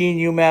 19,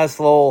 UMass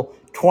Lowell.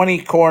 20,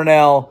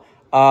 Cornell.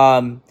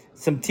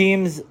 Some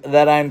teams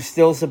that I'm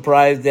still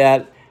surprised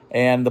at,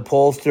 and the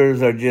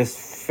pollsters are just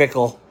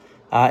fickle.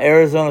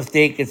 Arizona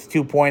State gets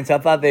 2 points. I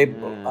thought they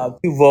 2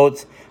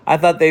 votes. I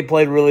thought they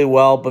played really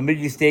well.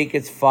 Bemidji State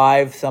gets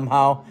 5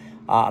 somehow.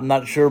 I'm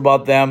not sure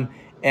about them.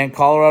 And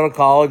Colorado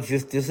College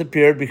just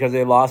disappeared because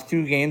they lost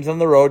 2 games on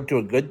the road to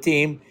a good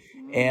team,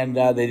 and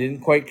they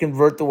didn't quite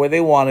convert the way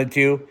they wanted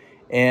to.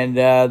 And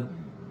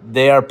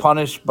they are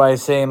punished by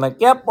saying, like,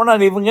 "Yep, we're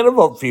not even going to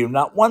vote for you.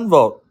 Not one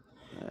vote."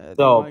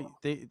 So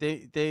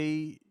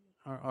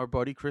our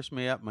buddy Chris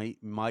Mayap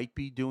might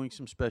be doing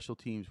some special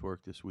teams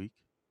work this week.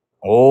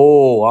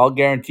 oh, I'll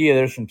guarantee you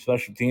there's some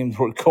special teams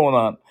work going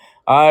on.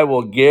 I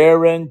will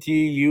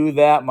guarantee you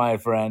that, my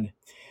friend.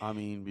 I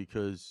mean,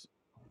 because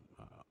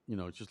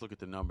just look at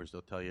the numbers;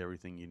 they'll tell you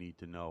everything you need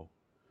to know.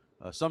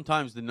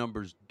 Sometimes the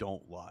numbers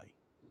don't lie.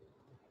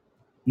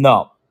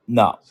 No.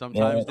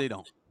 Sometimes they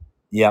don't.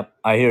 Yep,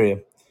 I hear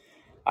you.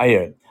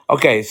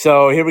 Okay,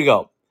 so here we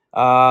go.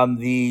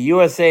 The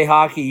USA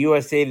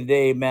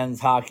Today men's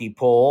hockey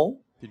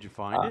poll. Did you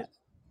find it?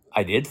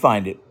 I did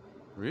find it.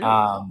 Really?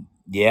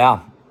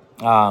 Yeah.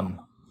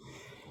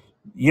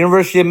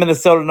 University of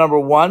Minnesota number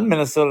 1,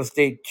 Minnesota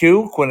State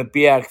 2,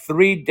 Quinnipiac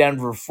 3,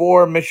 Denver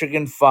 4,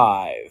 Michigan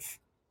 5.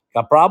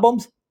 Got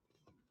problems?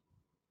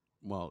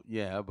 Well,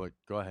 yeah, but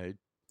go ahead.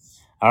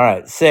 All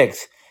right.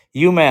 6,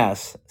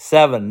 UMass.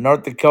 7,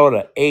 North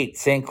Dakota. 8,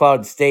 St.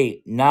 Cloud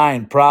State.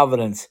 9,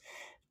 Providence.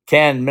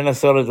 10,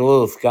 Minnesota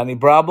Duluth. Got any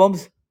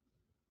problems?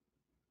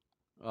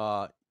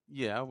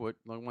 Yeah, but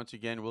once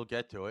again, we'll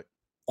get to it.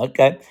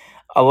 Okay.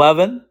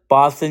 11,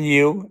 Boston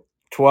U.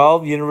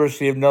 12,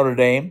 University of Notre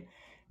Dame.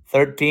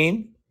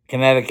 13,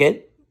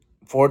 Connecticut.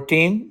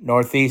 14,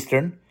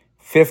 Northeastern.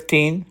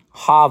 15,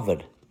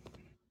 Harvard.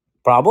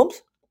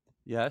 Problems?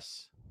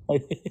 Yes.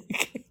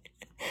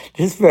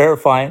 Just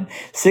verifying.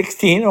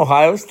 16,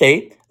 Ohio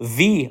State,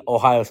 the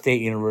Ohio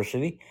State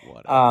University.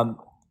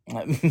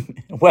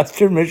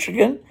 Western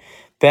Michigan,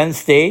 Penn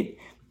State,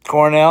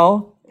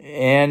 Cornell,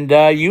 and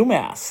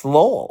UMass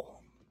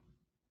Lowell.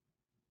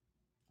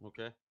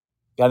 Okay.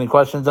 Got any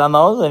questions on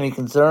those? Any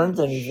concerns?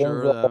 I'm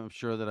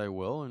sure that I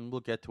will, and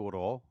we'll get to it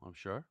all, I'm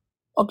sure.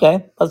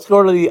 Okay, let's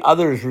go to the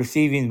others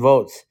receiving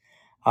votes.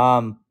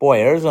 Boy,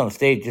 Arizona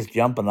State just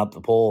jumping up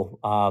the poll.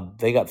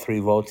 They got 3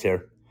 votes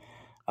here.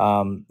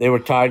 They were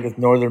tied with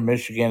Northern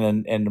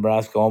Michigan and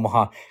Nebraska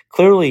Omaha.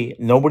 Clearly,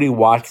 nobody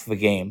watched the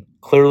game.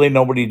 Clearly,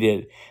 nobody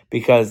did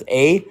because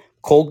A,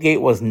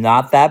 Colgate was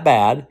not that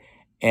bad,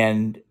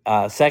 and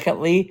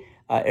secondly,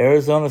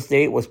 Arizona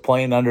State was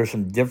playing under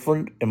some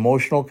different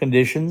emotional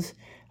conditions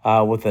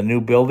with a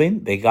new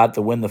building. They got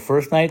to win the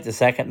first night. The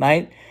second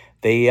night,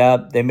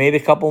 they made a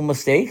couple of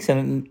mistakes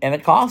and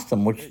it cost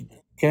them, which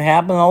can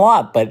happen a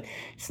lot. But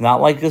it's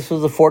not like this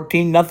was a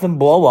 14-0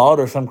 blowout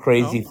or some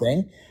crazy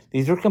thing.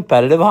 These are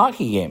competitive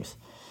hockey games.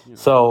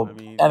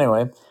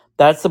 Anyway,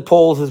 that's the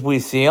polls as we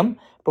see them.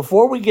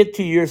 Before we get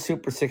to your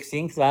Super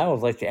 16, because I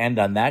always like to end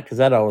on that because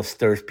that always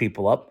stirs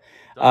people up.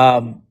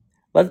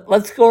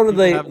 Let's go to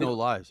People have no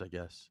lives, I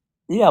guess.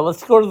 Yeah,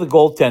 let's go to the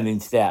goaltending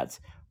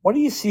stats. What do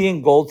you see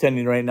in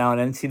goaltending right now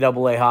in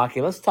NCAA hockey?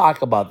 Let's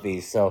talk about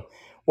these. So,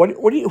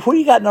 who do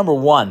you got number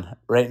 1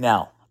 right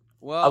now?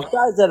 Well, of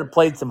guys that have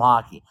played some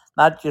hockey,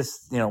 not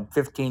just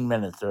 15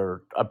 minutes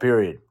or a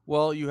period.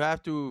 Well, you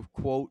have to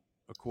quote,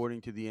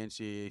 according to the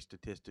NCAA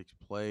statistics,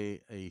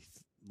 play at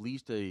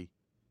least a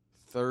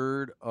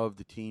third of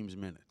the team's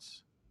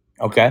minutes.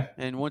 Okay.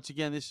 And once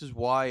again, this is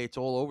why it's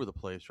all over the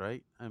place,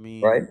 right? I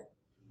mean, right.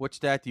 What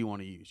stat do you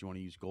want to use? You want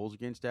to use goals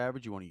against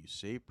average? You want to use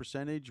save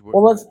percentage?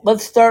 Well,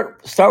 let's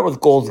start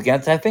with goals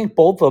against. I think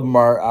both of them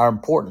are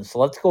important. So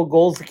let's go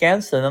goals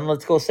against, and then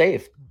let's go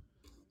save.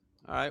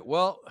 All right.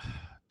 Well,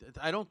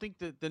 I don't think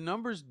that the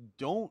numbers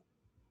don't.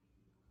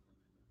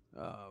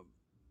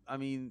 I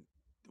mean,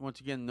 once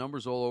again,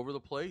 numbers all over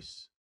the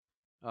place.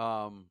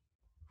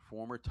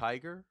 Former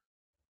Tiger,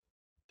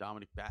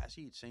 Dominic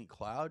Bassey at St.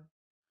 Cloud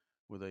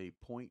with a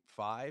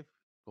 .5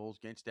 goals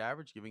against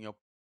average, giving up,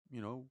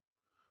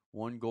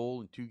 1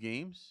 goal in 2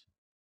 games.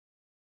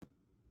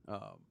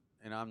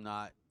 And I'm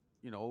not,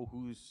 and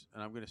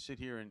I'm going to sit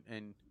here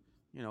and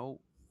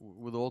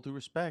with all due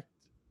respect,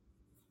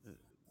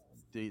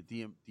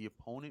 the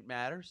opponent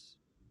matters.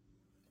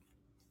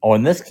 Oh,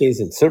 in this case,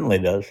 it certainly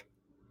does.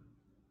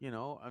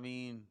 I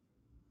mean,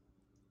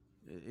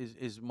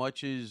 as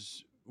much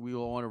as we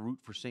all want to root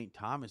for St.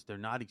 Thomas, they're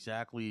not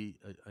exactly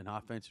an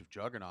offensive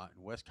juggernaut,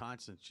 and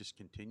Wisconsin just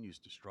continues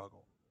to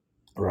struggle.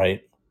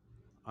 Right.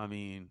 I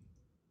mean,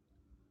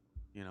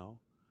 Can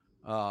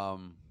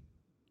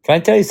I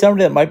tell you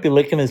somebody that might be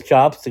licking his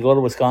chops to go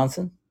to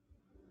Wisconsin?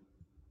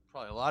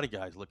 probably a lot of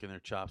guys licking their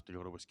chops to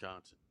go to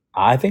Wisconsin.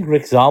 I think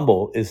Rick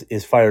Zombo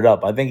is fired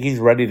up. I think he's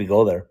ready to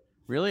go there.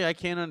 Really? I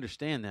can't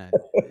understand that.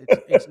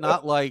 It's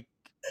not like,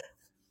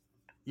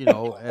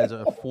 as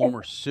a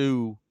former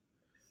Sioux,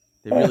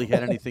 they really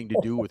had anything to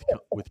do with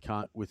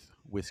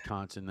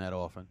Wisconsin that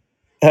often.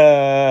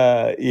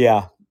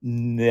 Yeah,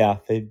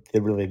 they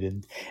really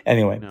didn't.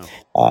 Anyway, No.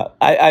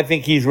 I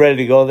think he's ready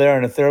to go there,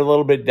 and if they're a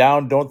little bit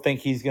down, don't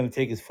think he's going to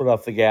take his foot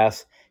off the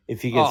gas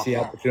if he gets the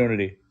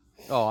opportunity.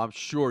 Oh, I'm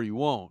sure you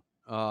won't.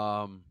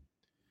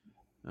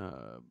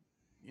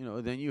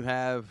 Then you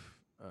have,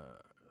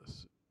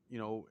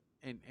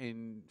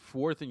 and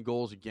fourth in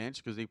goals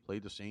against, because they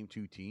played the same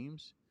 2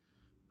 teams.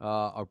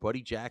 Our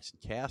buddy Jackson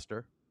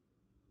Castor,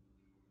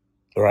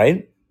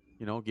 right?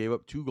 Gave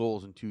up 2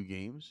 goals in 2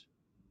 games.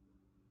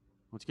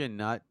 Once again,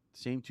 not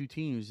same 2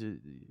 teams.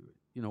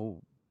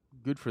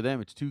 Good for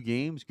them. It's 2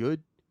 games.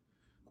 Good.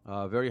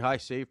 Very high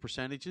save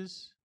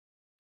percentages.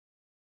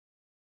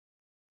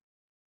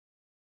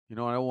 I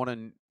don't want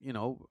to,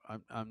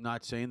 I'm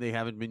not saying they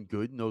haven't been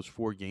good in those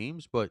 4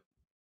 games, but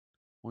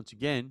once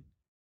again,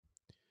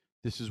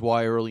 this is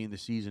why early in the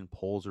season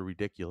polls are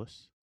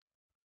ridiculous.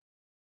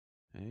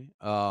 Okay.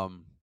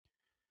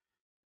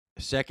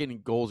 Second in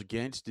goals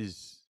against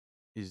is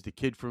the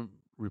kid from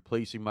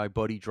replacing my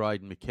buddy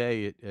Dryden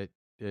McKay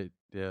at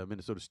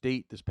Minnesota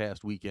State this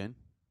past weekend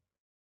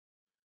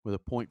with a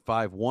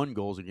 .51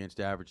 goals against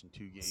average in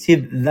 2 games. See,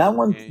 that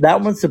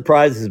one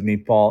surprises me,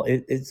 Paul.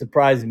 It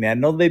surprises me. I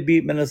know they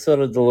beat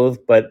Minnesota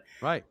Duluth, but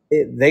right,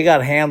 they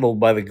got handled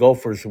by the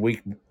Gophers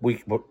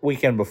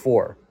weekend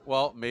before.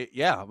 Well,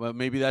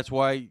 maybe that's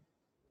why.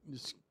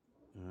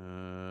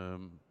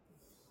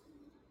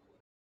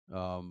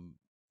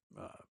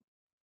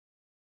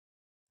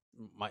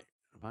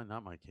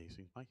 Not Mike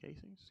Hastings. Mike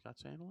Hastings? Scott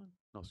Sandelin?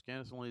 No,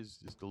 Scott Sandelin is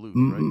Duluth,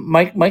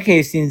 right? Mike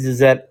Hastings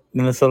is at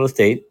Minnesota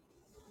State.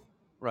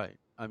 Right.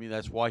 I mean,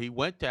 that's why he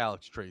went to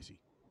Alex Tracy.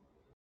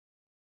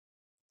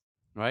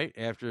 Right?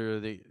 After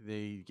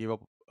they gave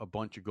up a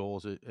bunch of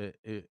goals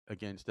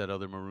against that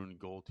other maroon and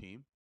gold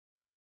team.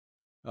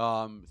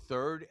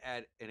 Third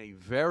in a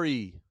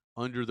very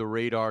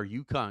under-the-radar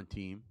UConn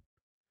team,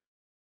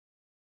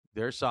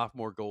 their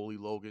sophomore goalie,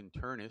 Logan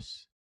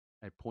Turnus,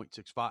 at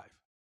 .65.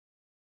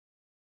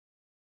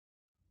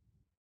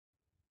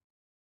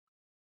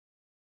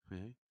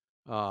 Okay.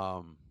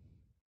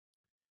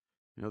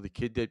 The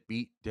kid that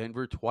beat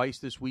Denver twice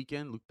this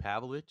weekend, Luke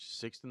Pavlich,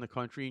 6th in the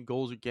country in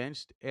goals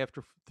against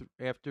after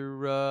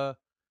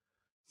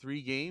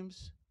 3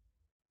 games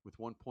with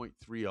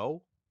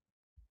 1.30.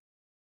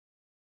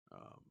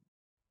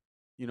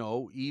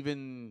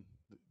 Even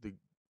the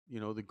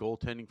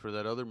goaltending for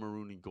that other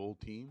maroon and gold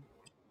team,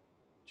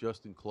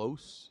 Justin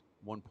Close,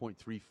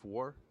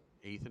 1.34,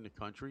 8th in the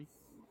country.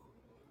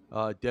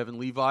 Devin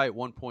Levi at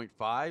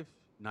 1.5,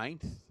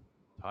 9th,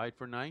 tied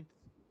for 9th.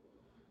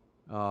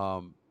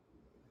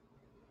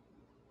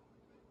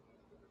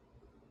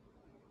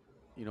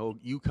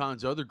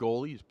 UConn's other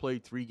goalie has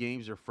played 3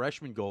 games, their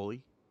freshman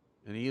goalie,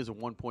 and he is a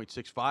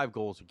 1.65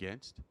 goals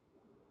against.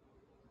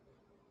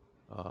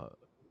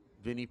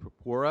 Vinny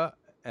Purpura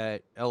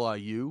at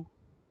LIU.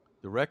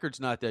 The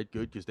record's not that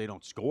good because they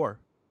don't score.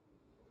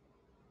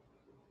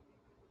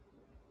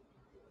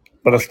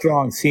 But a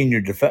strong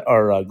senior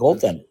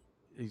goaltender.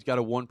 He's got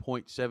a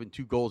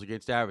 1.72 goals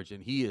against average,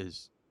 and he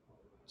has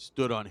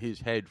stood on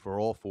his head for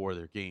all 4 of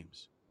their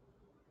games.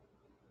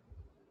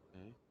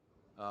 Okay.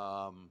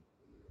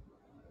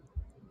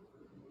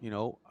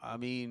 I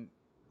mean,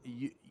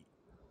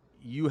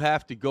 you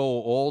have to go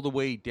all the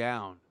way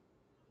down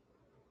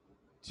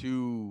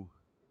to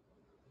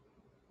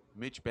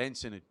Mitch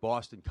Benson at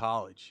Boston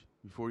College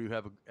before you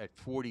have at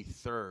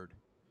 43rd,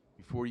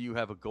 before you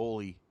have a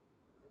goalie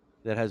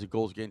that has a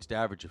goals against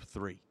average of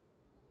 3.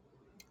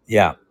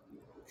 Yeah.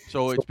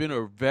 So it's been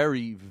a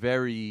very,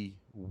 very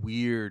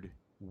weird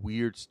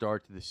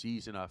start to the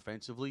season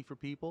offensively for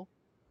people.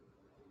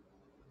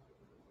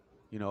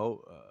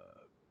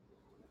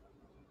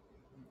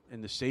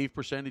 And the save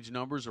percentage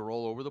numbers are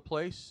all over the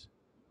place.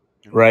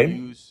 And right.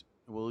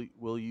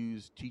 We'll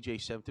use TJ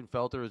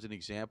Semptimphelter as an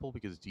example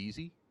because it's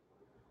easy.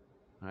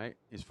 All right.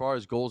 As far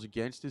as goals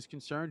against is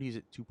concerned, he's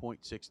at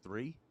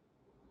 2.63.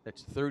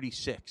 That's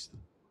 36th.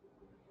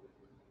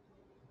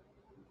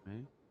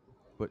 Okay.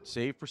 But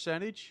save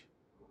percentage,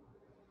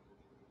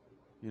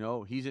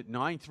 he's at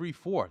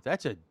 9.34.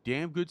 That's a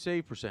damn good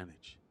save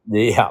percentage.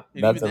 Yeah.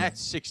 And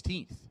that's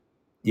 16th.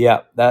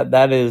 Yeah,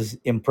 that is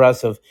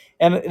impressive.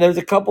 And there's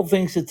a couple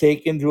things to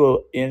take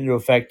into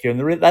effect here,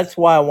 and that's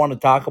why I want to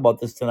talk about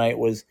this tonight.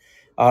 Was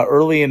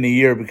early in the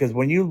year, because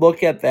when you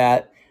look at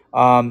that,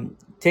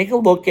 take a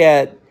look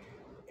at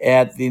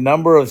the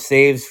number of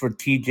saves for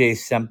TJ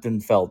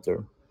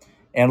Sempton-Felter,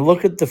 and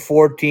look at the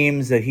four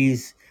teams that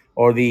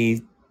or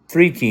the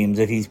three teams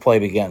that he's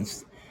played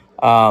against.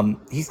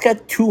 He's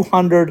got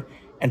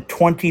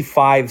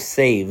 225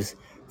 saves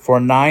for a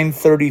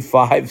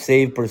 935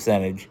 save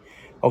percentage.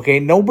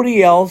 Okay,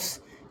 nobody else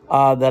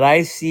that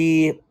I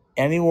see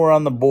anywhere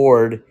on the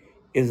board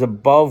is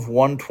above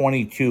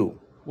 122.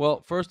 Well,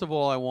 first of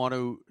all, I want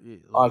to.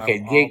 Okay,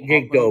 Jake Let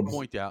me Dobes,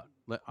 point out.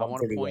 I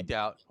want to 131. point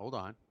out. Hold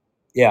on.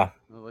 Yeah,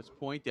 Let's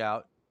point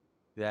out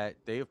that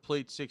they have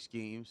played 6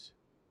 games,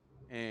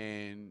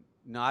 and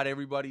not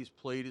everybody's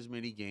played as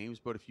many games.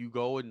 But if you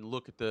go and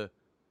look at the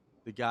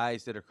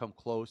guys that are come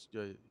close,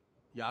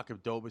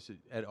 Jakob Dobes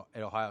at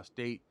Ohio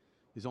State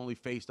has only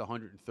faced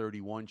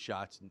 131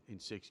 shots in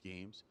 6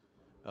 games.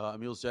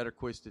 Emil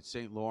Zetterquist at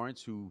St.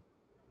 Lawrence, who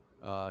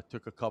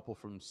took a couple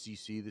from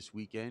CC this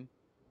weekend.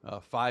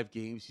 5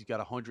 games, he's got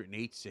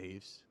 108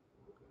 saves.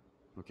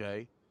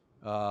 Okay.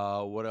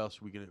 What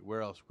else are we gonna?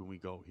 Where else can we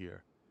go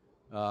here?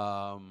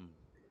 Let's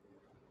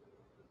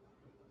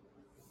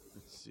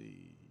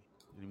see.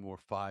 Any more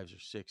 5s or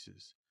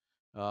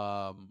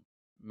 6s?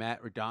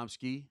 Matt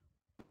Radomski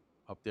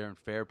up there in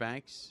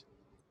Fairbanks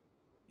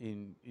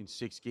in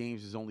 6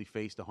 games has only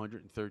faced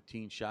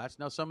 113 shots.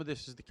 Now some of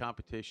this is the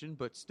competition,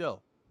 but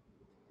still,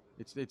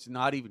 it's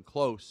not even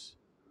close.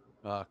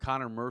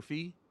 Connor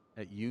Murphy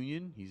at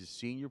Union, he's a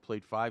senior,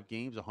 played 5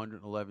 games,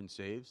 111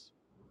 saves.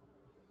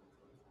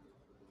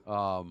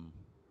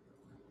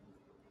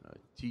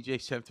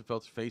 TJ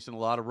Sempton-Felter's facing a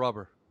lot of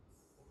rubber.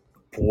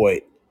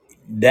 boy,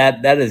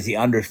 that is the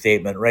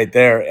understatement right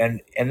there,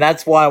 and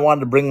that's why I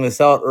wanted to bring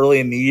this out early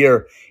in the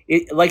year.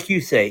 It, like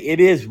you say, it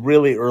is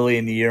really early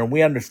in the year, and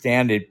we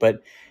understand it.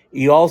 But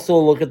you also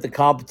look at the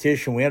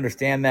competition. We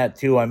understand that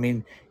too. I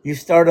mean, you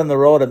start on the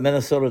road at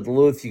Minnesota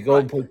Duluth, you go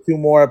Right. play 2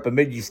 more up at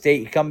Midgie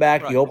State, you come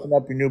back, Right. you open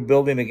up your new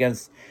building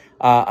against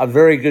a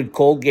very good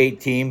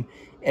Colgate team,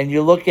 and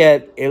you look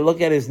at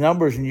his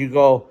numbers, and you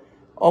go,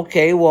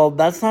 okay, well,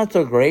 that's not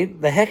so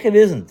great. The heck it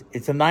isn't.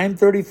 It's a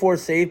 934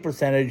 save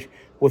percentage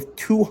with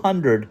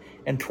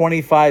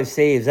 225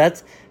 saves.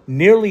 That's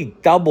nearly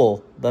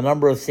double the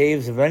number of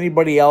saves of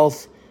anybody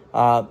else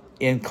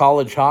in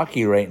college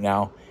hockey right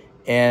now.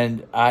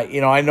 And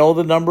I know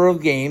the number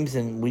of games,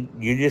 and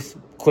you just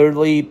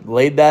clearly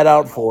laid that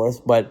out for us.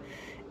 But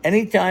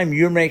anytime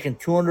you're making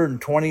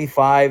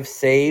 225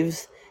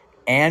 saves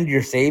and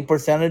your save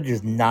percentage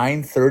is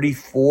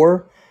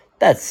 934,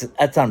 that's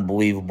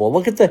unbelievable.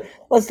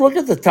 Let's look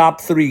at the top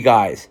 3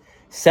 guys.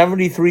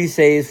 73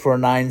 saves for a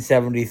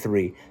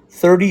 973.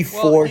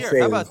 34 Well, here, how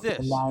saves about for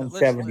this?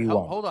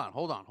 971. Hold on.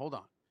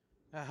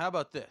 How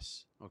about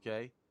this?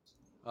 Okay,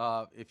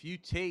 if you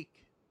take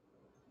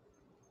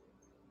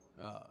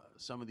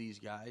some of these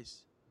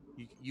guys,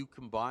 you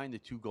combine the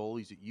 2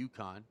 goalies at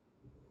UConn,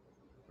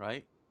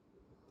 right?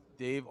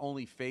 They've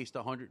only faced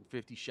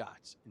 150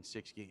 shots in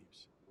 6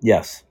 games.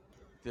 Yes.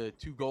 The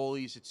 2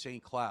 goalies at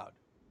St. Cloud,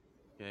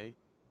 okay,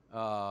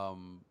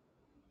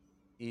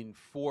 in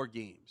 4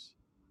 games,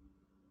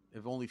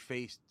 have only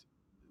faced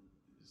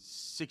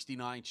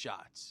 69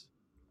 shots.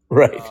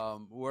 Right.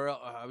 Where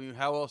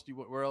else do you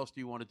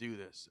want to do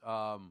this?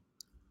 I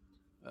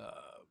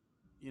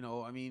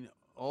mean,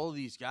 all of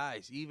these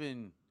guys,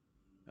 even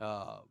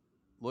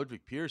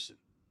Ludwig Pearson,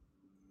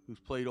 who's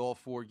played all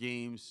 4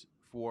 games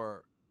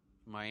for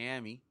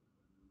Miami,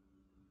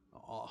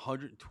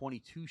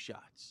 122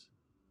 shots.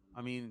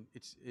 I mean,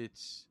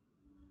 it's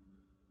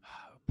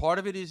part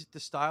of it is the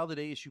style that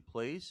ASU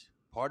plays.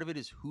 Part of it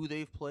is who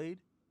they've played.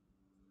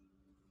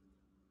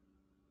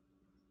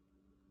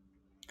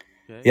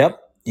 Okay. Yep.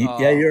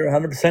 You're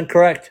 100%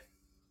 correct.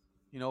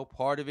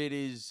 Part of it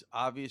is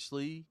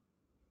obviously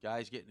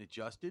guys getting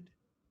adjusted.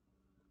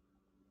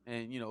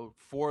 And,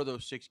 4 of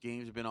those 6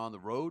 games have been on the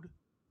road.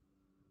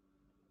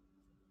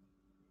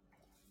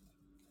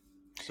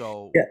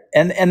 So yeah,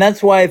 and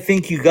that's why I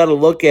think you got to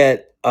look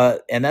at,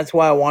 and that's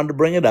why I wanted to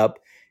bring it up,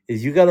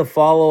 is you got to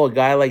follow a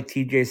guy like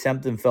TJ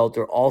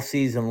Sempton-Felter all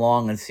season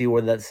long and see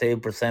where that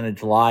save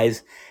percentage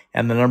lies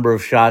and the number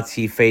of shots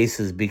he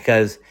faces,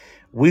 because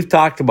we've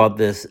talked about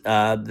this.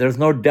 There's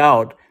no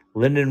doubt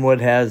Lindenwood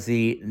has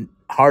the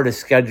hardest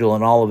schedule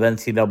in all of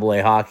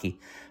NCAA hockey,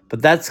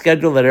 but that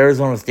schedule that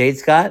Arizona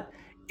State's got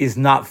is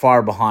not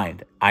far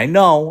behind. I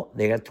know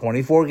they got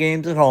 24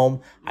 games at home.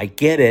 I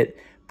get it.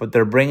 But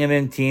they're bringing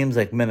in teams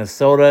like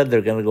Minnesota.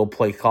 They're going to go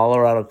play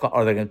Colorado,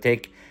 or they're going to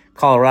take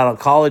Colorado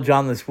College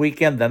on this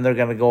weekend. Then they're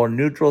going to go a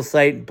neutral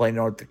site and play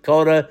North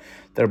Dakota.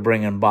 They're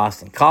bringing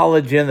Boston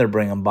College in. They're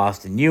bringing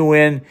Boston U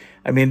in.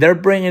 I mean, they're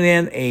bringing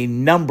in a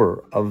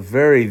number of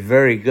very,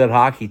 very good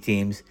hockey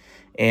teams.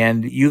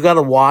 And you got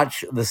to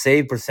watch the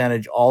save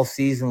percentage all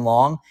season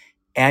long,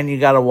 and you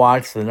got to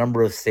watch the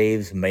number of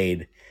saves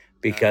made,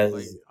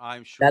 because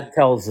I'm sure that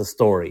tells the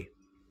story.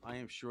 I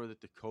am sure that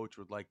the coach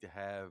would like to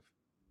have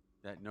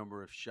that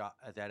number of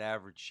that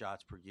average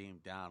shots per game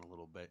down a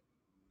little bit.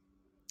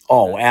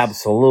 Oh, That's-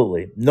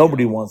 absolutely.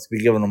 Nobody you know, wants to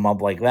be giving them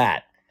up like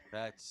that.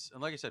 And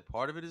like I said,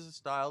 part of it is the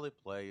style they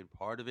play, and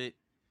part of it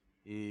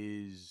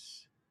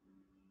is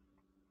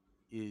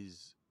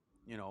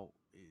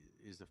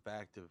the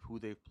fact of who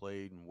they've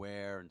played and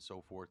where and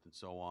so forth and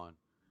so on.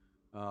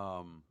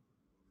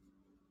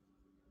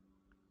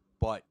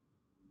 But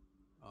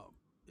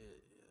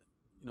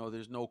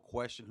there's no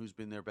question who's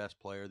been their best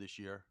player this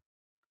year.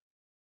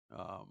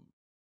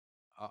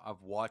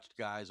 I've watched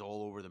guys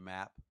all over the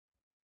map.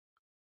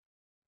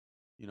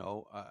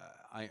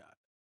 I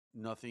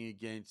nothing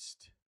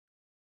against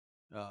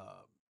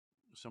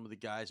some of the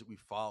guys that we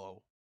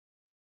follow,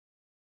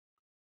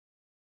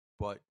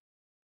 but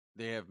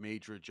they have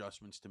major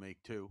adjustments to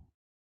make too.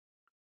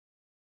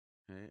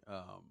 Okay.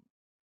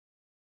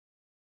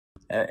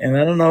 And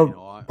I don't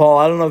know, Paul,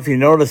 I don't know if you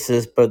noticed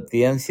this, but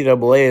the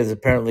NCAA has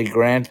apparently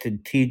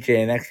granted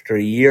TJ an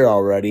extra year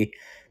already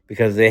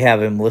because they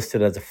have him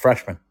listed as a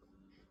freshman.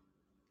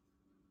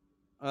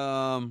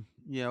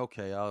 Yeah.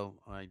 Okay. I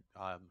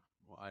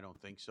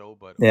don't think so,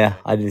 but yeah,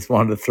 okay. I just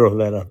wanted to throw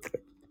that up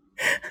there.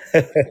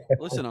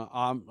 Listen,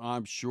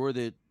 I'm sure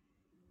that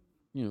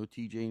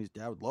TJ and his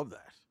dad would love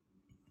that.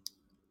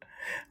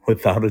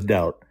 Without a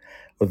doubt.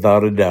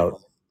 Without a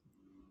doubt.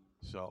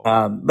 So,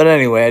 but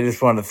anyway, I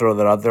just wanted to throw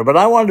that out there. But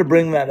I wanted to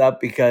bring that up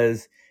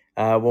because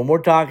when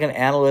we're talking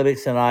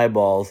analytics and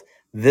eyeballs,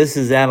 this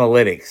is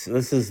analytics.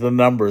 This is the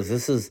numbers.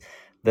 This is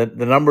the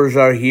numbers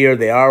are here.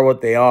 They are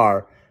what they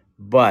are.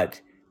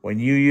 But when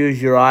you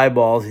use your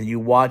eyeballs and you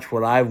watch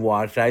what I've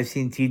watched, I've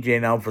seen TJ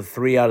now for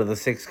 3 out of the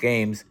 6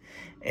 games,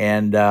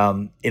 and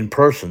in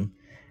person.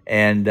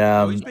 And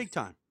he's big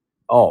time.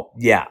 Oh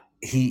yeah,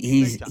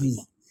 he's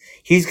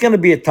going to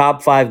be a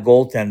top 5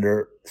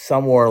 goaltender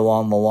somewhere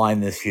along the line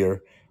this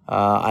year.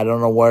 I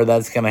don't know where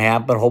that's going to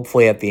happen.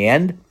 Hopefully at the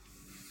end.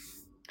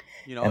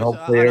 And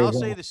I'll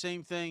say the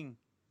same thing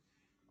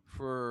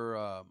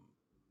for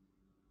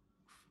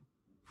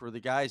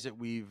the guys that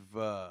we've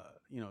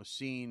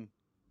seen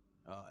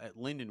at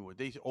Lindenwood.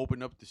 They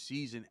opened up the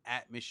season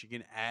at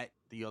Michigan, at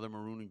the other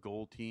maroon and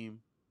gold team.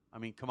 I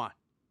mean, come on.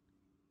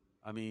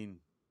 I mean,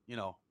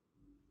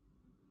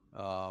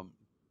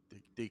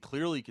 they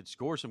clearly could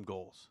score some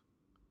goals.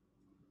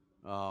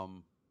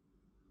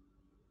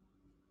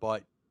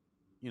 But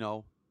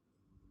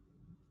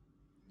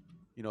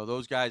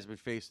those guys have been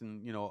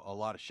facing a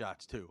lot of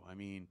shots too. I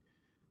mean,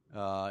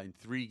 in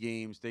 3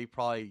 games, they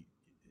probably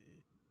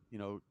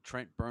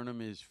Trent Burnham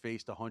has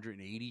faced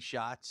 180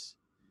 shots,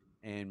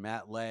 and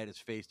Matt Ladd has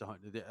faced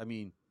 100. I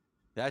mean,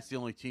 that's the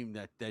only team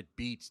that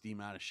beats the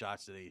amount of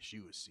shots that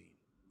ASU has seen.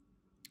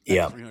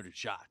 That's 300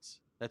 shots.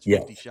 That's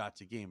 50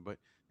 shots a game, but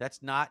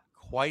that's not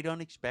quite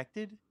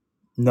unexpected.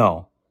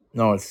 No,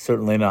 it's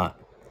certainly not.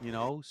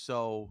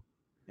 So,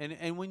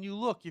 and when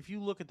if you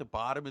look at the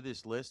bottom of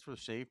this list for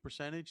save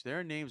percentage, there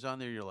are names on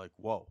there you're like,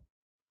 whoa,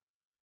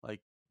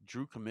 like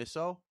Drew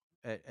Commisso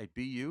at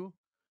BU.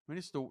 I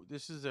mean,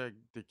 this is the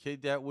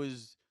kid that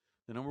was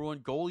the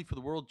 #1 goalie for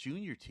the World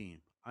Junior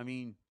team. I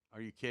mean,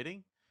 are you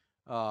kidding?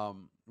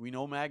 We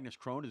know Magnus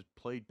Krohn has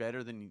played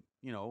better than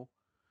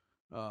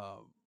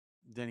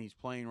than he's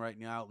playing right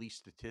now, at least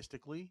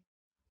statistically.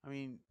 I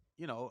mean,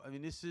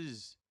 this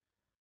is,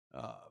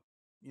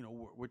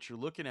 what you're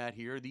looking at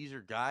here. These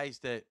are guys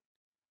that,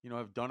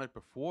 have done it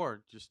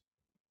before. Just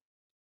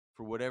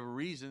for whatever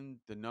reason,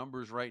 the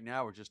numbers right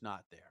now are just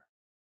not there.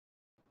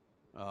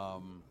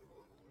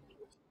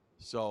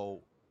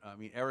 So, I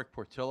mean, Eric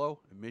Portillo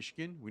in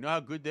Michigan, we know how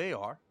good they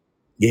are.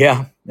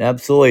 Yeah,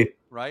 absolutely.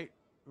 Right.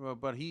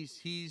 But he's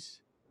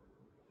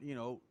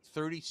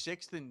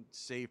 36th in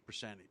save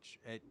percentage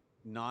at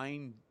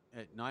 900,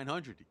 at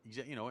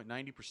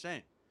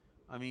 90%.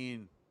 I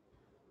mean,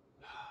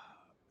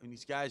 and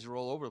these guys are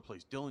all over the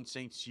place. Dylan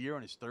St. Cyr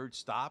on his 3rd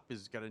stop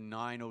has got a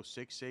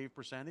 906 save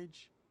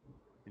percentage,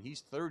 and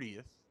he's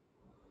 30th.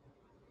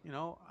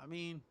 I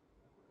mean,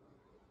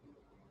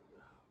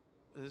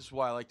 this is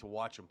why I like to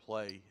watch them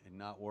play and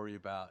not worry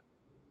about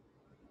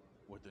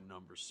what the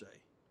numbers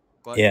say.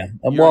 But yeah,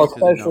 well,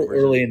 especially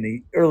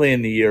early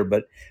in the year.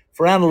 But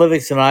for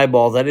analytics and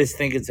eyeballs, I just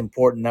think it's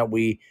important that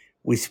we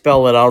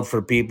spell it out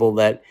for people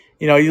that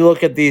you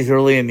look at these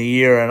early in the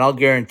year, and I'll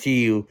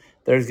guarantee you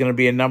there's going to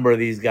be a number of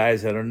these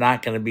guys that are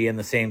not going to be in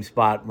the same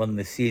spot when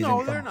the season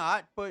comes. No, they're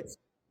not.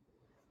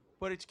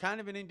 But it's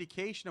kind of an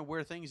indication of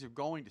where things are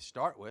going to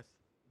start with.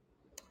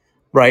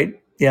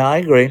 Right. Yeah, I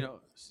agree.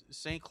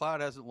 St.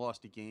 Cloud hasn't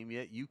lost a game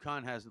yet.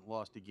 UConn hasn't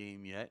lost a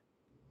game yet.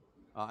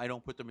 I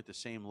don't put them at the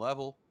same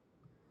level.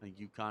 I think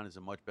UConn is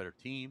a much better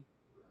team.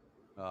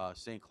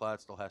 St.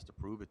 Cloud still has to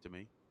prove it to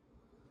me.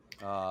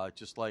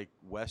 Just like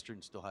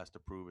Western still has to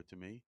prove it to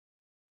me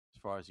as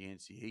far as the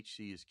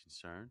NCHC is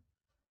concerned.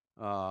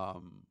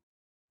 I've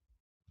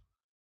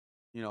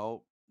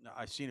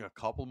seen a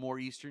couple more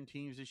Eastern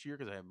teams this year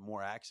because I have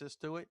more access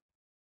to it.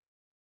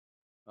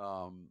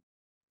 And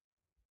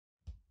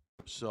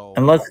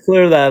let's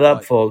clear that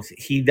up, folks.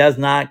 He does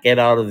not get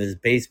out of his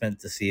basement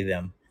to see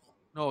them.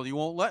 No, he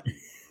won't let me.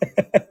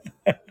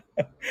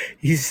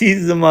 he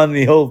sees them on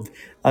the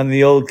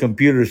old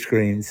computer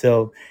screen.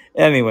 So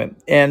anyway,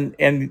 and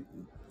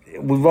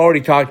we've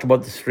already talked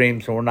about the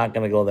stream, so we're not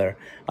going to go there.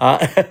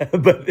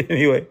 But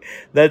anyway,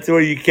 that's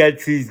where you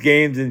catch these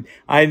games, and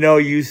I know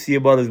you see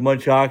about as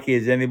much hockey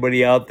as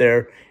anybody out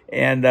there,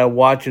 and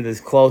watch it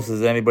as close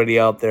as anybody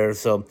out there.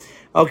 So,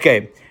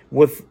 okay,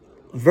 with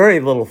very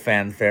little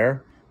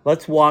fanfare,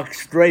 let's walk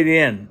straight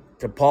in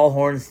to Paul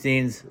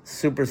Hornstein's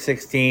Super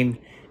 16,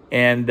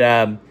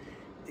 and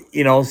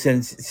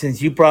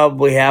since you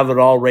probably have it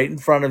all right in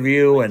front of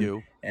you,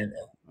 do. and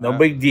no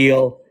big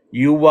deal.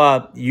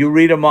 You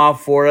read them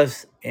off for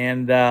us,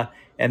 and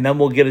then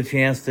we'll get a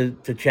chance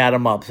to chat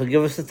them up. So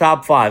give us the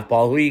top 5,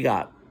 Paul. Who you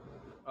got?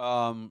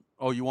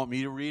 Oh, you want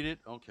me to read it?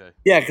 Okay.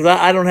 Yeah, because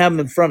I don't have them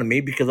in front of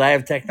me because I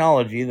have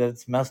technology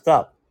that's messed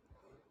up.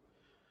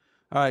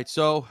 All right,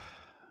 so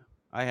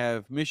I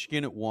have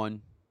Michigan at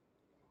 1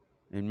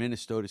 and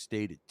Minnesota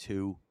State at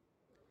 2.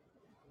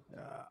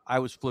 I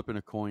was flipping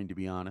a coin, to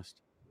be honest.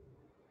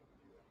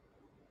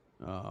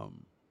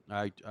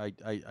 I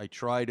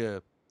try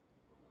to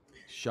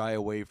shy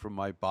away from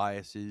my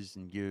biases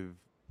and give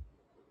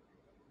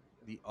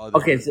the other.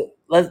 Okay, so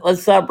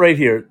let's stop right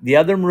here. The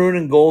other maroon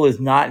and gold is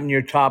not in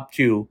your top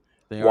 2.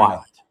 They Why?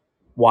 are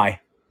Why?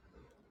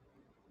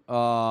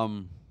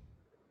 not.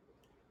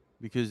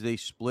 Because they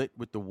split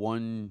with the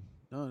one.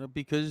 No,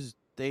 because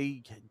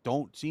they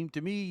don't seem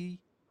to me.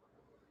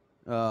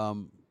 They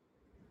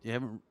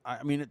haven't.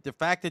 I mean, the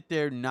fact that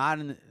they're not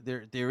in.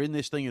 They're in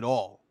this thing at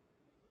all.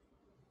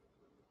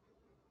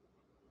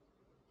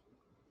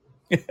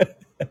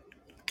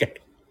 Okay.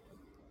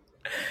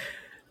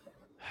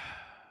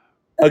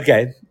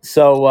 Okay,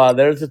 so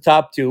there's the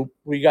top 2.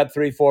 We got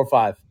 3, 4,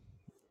 5.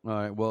 All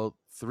right. Well,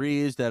 3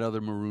 is that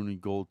other maroon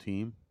and gold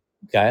team.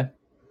 Okay.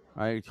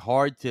 All right. It's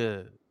hard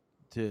to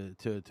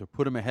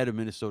put them ahead of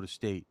Minnesota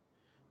State.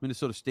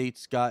 Minnesota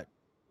State's got,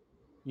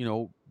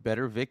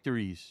 better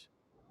victories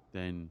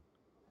than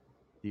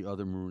the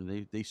other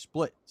maroon. They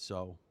split.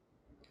 So.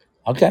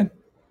 Okay.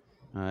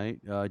 All right.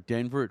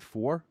 Denver at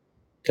 4.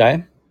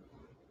 Okay.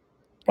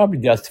 Probably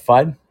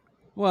justified.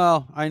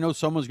 Well, I know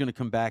someone's going to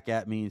come back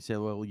at me and say,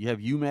 well, you have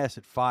UMass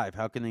at 5.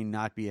 How can they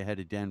not be ahead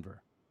of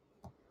Denver?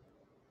 All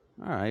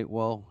right.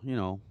 Well,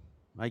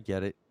 I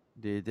get it.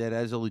 That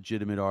is a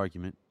legitimate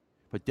argument.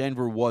 But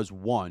Denver was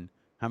 1.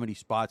 How many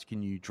spots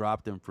can you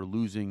drop them for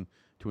losing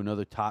to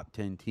another top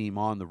 10 team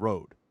on the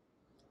road?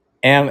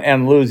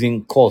 And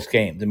losing close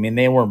games. I mean,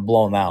 they weren't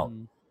blown out.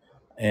 Mm-hmm.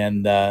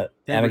 And Denver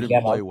again,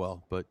 didn't play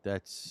well, but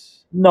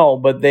that's no.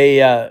 But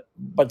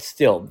but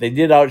still, they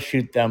did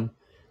outshoot them.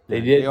 They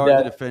did. They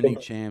are the defending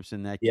champs,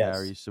 and that yes.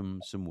 carries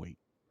some weight.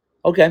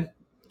 Okay,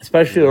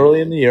 especially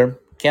early in the year.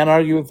 Can't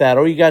argue with that.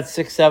 Oh, you got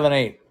 6, 7,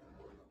 8.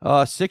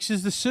 6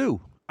 is the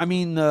Sioux. I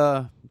mean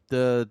the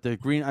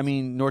green. I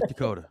mean North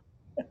Dakota.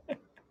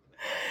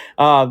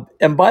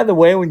 And by the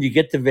way, when you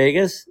get to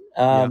Vegas,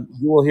 you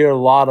will hear a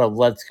lot of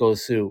 "Let's Go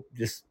Sioux."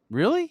 Just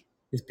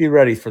be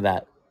ready for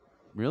that.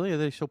 Really? Are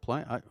they still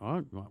playing?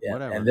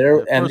 Whatever.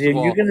 And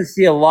you're going to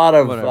see a lot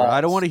of.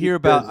 I don't want to hear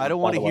about. I don't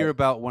want to hear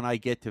about when I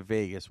get to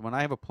Vegas. When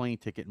I have a plane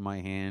ticket in my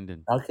hand,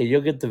 and okay,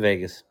 you'll get to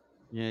Vegas.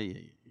 Yeah.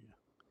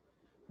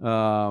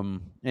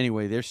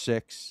 Anyway, they're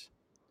 6.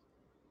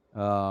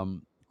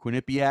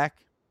 Quinnipiac,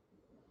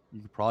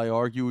 you could probably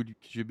argue it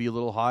should be a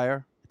little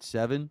higher at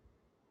 7.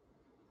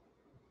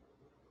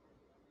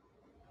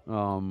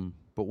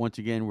 But once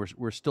again,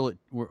 we're still at.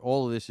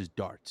 All of this is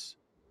darts.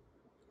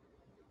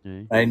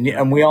 Okay.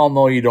 And we all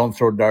know you don't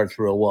throw darts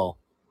real well.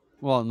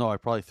 Well, no, I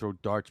probably throw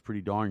darts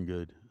pretty darn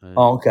good.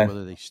 Okay.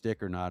 Whether they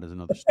stick or not is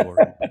another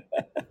story.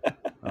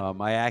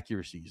 My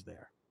accuracy is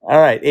there. All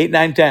right, 8,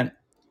 9, 10.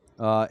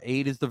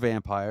 8 is the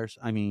Vampires.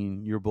 I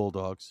mean, your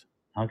Bulldogs.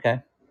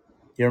 Okay.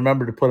 You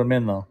remember to put them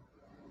in, though.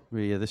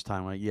 Yeah, this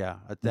time.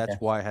 That's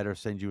why I had to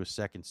send you a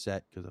second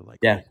set, because I'm like,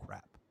 oh,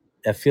 crap.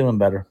 Yeah, feeling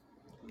better.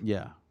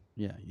 Yeah.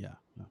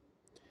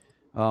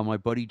 My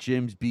buddy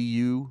Jim's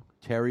BU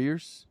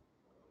Terriers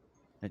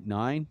at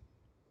 9.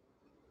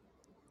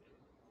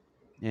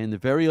 And the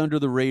very under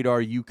the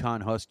radar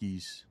UConn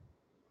Huskies.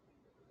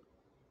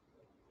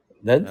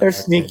 They're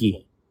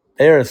sneaky.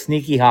 They're a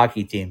sneaky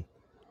hockey team.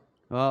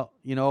 Well,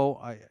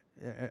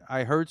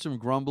 I heard some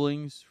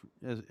grumblings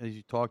as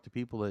you talk to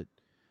people that,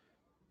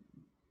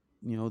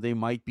 they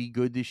might be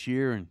good this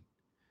year, and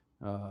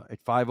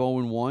at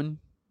 5-0-1.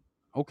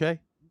 Okay.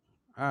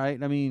 All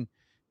right. I mean,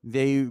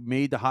 they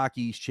made the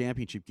Hockey East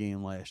championship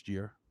game last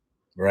year.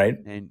 Right.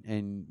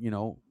 And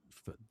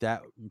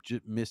that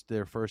missed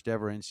their first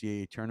ever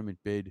NCAA tournament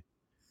bid,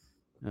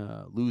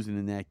 losing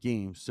in that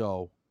game.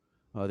 So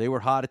they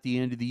were hot at the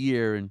end of the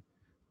year, and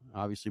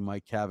obviously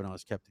Mike Cavanaugh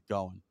has kept it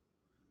going.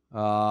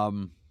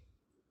 So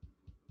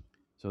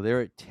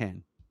they're at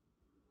 10.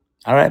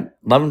 All right.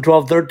 11,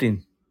 12,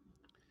 13.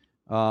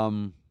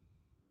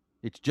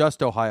 It's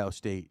just Ohio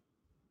State.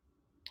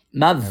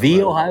 Not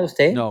the Ohio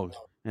State? No.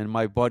 And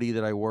my buddy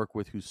that I work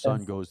with, whose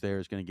son goes there,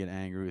 is going to get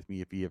angry with me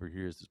if he ever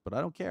hears this, but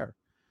I don't care.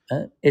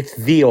 It's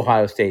the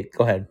Ohio State.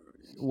 Go ahead.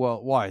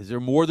 Well, why? Is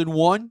there more than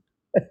one?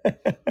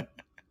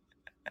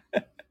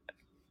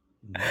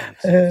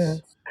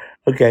 Nonsense.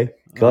 Okay,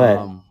 go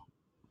ahead.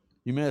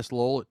 UMass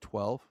Lowell at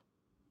 12.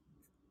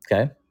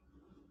 Okay.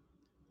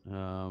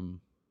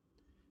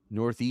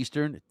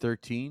 Northeastern at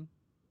 13.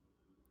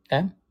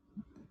 Okay.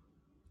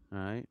 All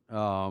right.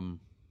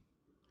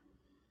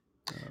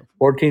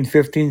 14,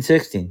 15,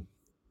 16.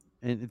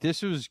 And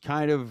this was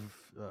kind of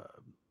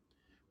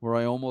where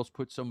I almost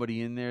put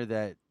somebody in there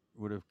that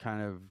would have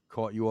kind of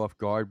caught you off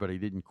guard, but I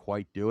didn't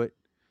quite do it.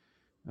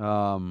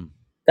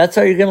 That's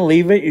how you're going to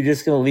leave it? You're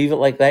just going to leave it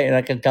like that? You're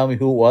not going to tell me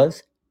who it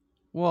was?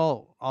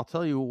 Well, I'll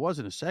tell you who it was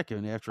in a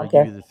second after I Okay.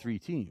 give you the three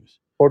teams.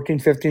 14,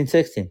 15,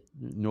 16.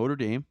 Notre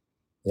Dame.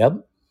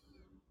 Yep.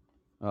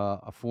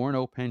 A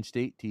 4-0 Penn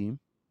State team.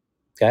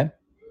 Okay.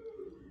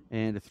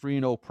 And a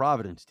 3-0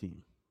 Providence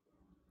team.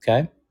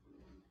 Okay.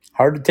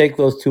 Hard to take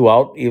those two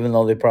out, even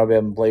though they probably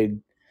haven't played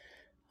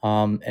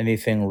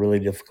anything really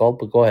difficult,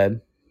 but go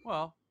ahead.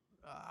 Well,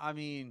 I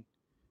mean,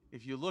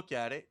 if you look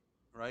at it,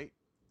 right,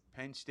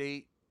 Penn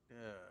State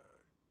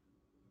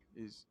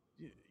is,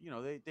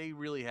 they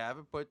really have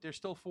it, but they're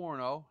still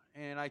 4-0.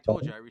 And I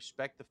told you, I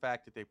respect the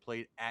fact that they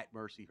played at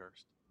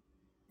Mercyhurst.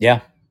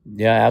 Yeah.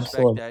 Yeah,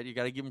 absolutely. That. You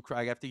got to give them.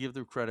 I have to give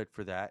them credit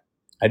for that.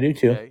 I do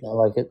too. Okay? I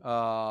like it.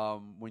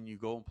 When you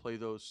go and play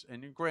those,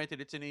 and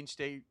granted, it's an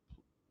in-state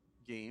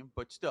game,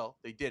 but still,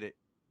 they did it,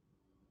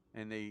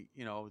 and they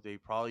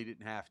probably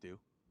didn't have to.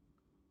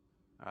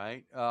 All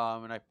right,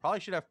 and I probably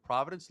should have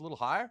Providence a little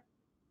higher.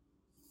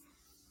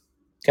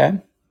 Okay.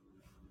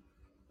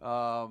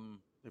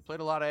 They played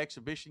a lot of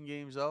exhibition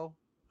games though.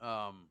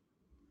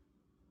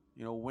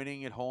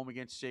 Winning at home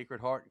against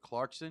Sacred Heart and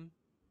Clarkson,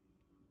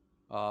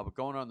 but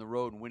going on the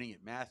road and winning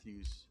at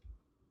Matthews,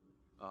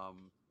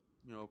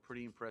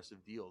 pretty impressive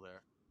deal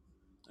there.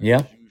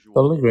 Yeah,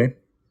 totally agree.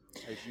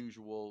 As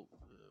usual,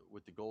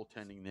 with the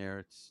goaltending there,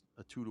 it's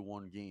a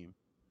 2-1 game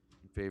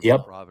in favor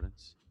of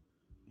Providence.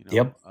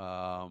 Yep.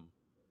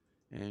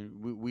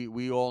 And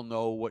we all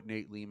know what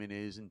Nate Lehman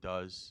is and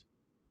does.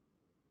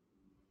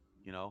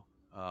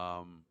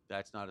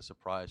 That's not a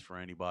surprise for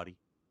anybody.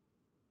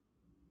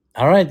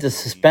 All right, the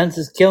suspense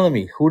is killing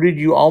me. Who did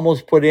you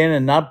almost put in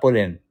and not put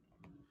in?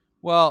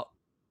 Well,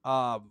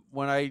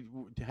 when I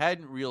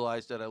hadn't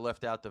realized that I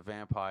left out the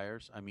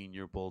Vampires, I mean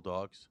your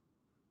Bulldogs,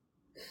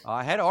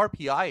 I had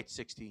RPI at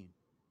 16.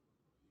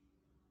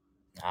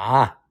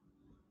 Ah.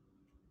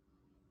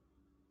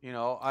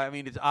 I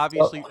mean, it's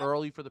obviously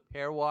early for the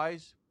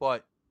pairwise,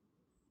 but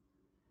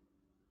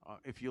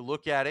if you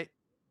look at it,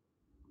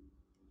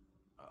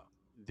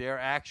 they're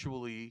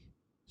actually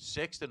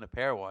 6th in the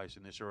pairwise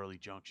in this early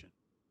junction.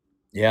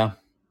 Yeah.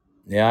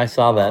 Yeah, I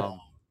saw that.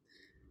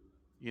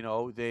 They're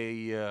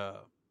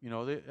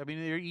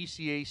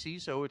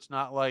ECAC, so it's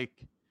not like,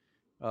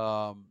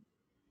 they're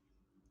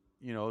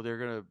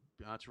going to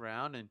bounce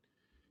around and,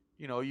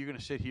 you're going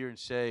to sit here and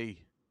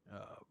say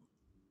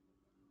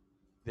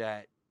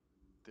that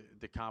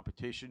the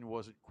competition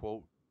wasn't,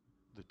 quote,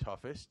 the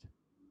toughest.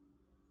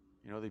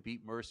 They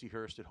beat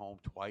Mercyhurst at home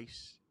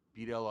twice,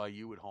 beat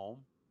LIU at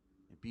home,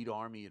 and beat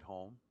Army at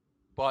home.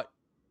 But,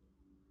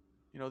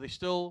 they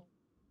still,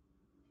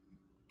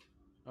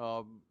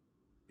 like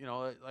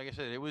I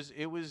said, it was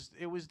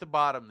the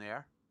bottom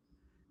there.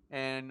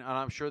 And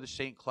I'm sure the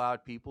St.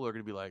 Cloud people are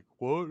going to be like,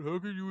 what? How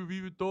could you have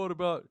even thought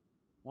about?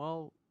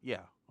 Well,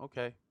 yeah,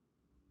 okay.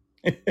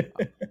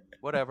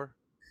 Whatever.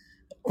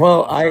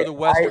 Well, I'm sure the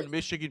Western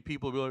Michigan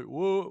people will be like,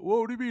 whoa,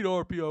 what do you mean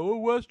RPI? Oh,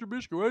 Western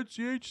Michigan,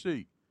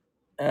 NCHC.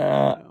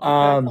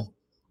 Okay.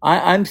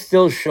 I'm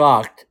still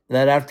shocked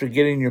that after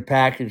getting your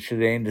package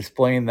today and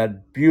displaying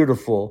that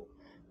beautiful,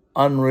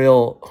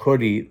 unreal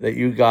hoodie that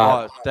you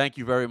got. Thank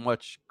you very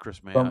much, Chris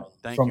Mayotte.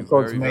 Thank you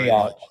Coach very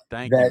much.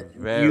 Thank you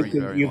very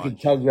much. You can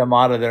tug them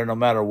out of there no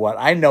matter what.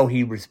 I know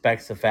he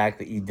respects the fact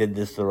that you did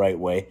this the right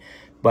way,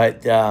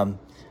 but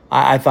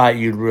I thought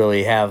you'd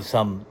really have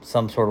some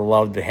sort of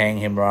love to hang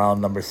him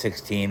around number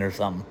 16 or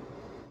something.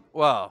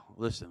 Well,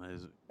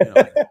 listen,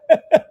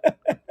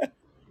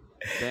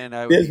 Ben,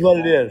 it is what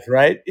it is,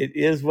 right? It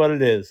is what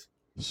it is.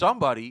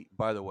 Somebody,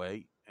 by the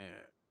way,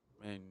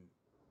 and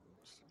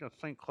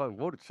St. Cloud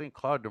voted St.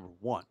 Cloud number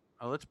 1.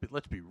 Let's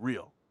be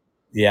real.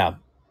 Yeah.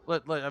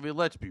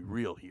 Let's be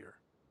real here.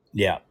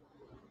 Yeah.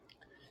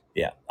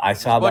 Yeah, I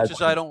saw that. As much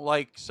as I don't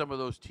like some of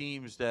those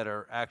teams that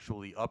are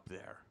actually up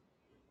there,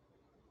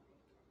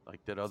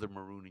 like that other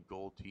maroon and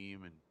gold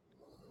team,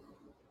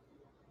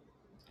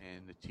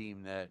 and the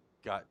team that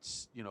got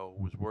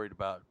was worried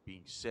about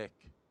being sick,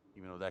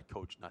 even though that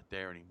coach not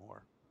there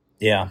anymore.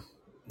 Yeah.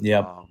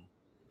 Yep.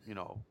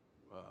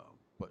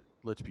 But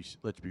let's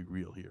be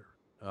real here.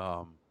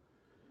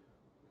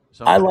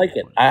 I like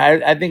it.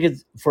 I think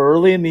it's for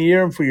early in the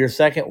year and for your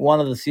second one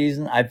of the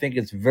season. I think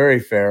it's very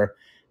fair,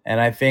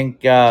 and I think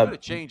it's going to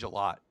change a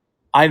lot.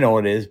 I know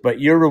it is, but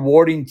you're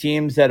rewarding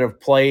teams that have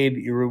played.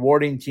 You're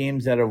rewarding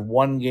teams that have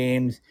won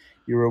games.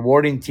 You're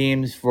rewarding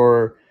teams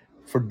for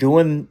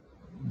doing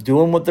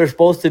what they're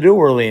supposed to do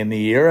early in the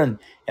year, and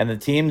the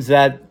teams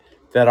that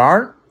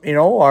aren't,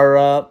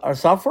 are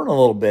suffering a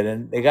little bit,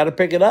 and they got to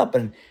pick it up.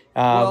 And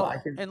I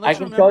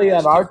can tell you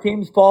on our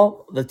teams,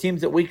 Paul, the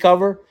teams that we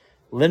cover,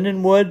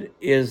 Lindenwood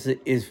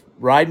is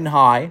riding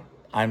high.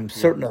 I'm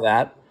certain of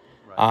that.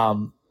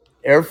 Right.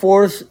 Air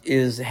Force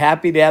is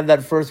happy to have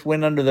that first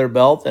win under their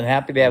belt and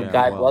happy to have Yeah,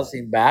 Guy well,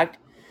 Blessing back.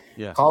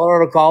 yeah.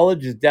 Colorado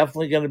College is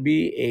definitely going to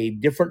be a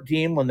different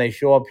team when they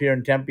show up here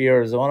in Tempe,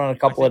 Arizona in a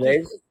couple of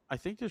days. I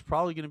think there's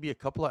probably going to be a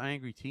couple of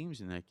angry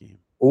teams in that game.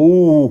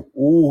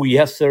 Ooh,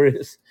 yes, there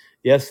is.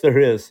 Yes, there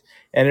is.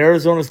 And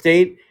Arizona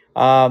State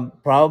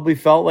probably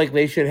felt like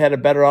they should have had a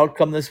better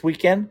outcome this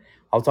weekend.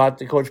 I'll talk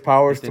to Coach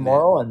Powers Hit the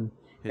tomorrow Hit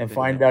and the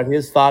find net. out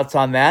his thoughts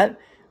on that.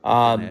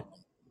 the net.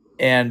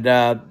 And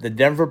the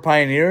Denver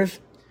Pioneers,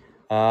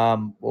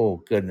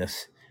 oh,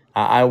 goodness.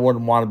 I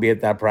wouldn't want to be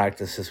at that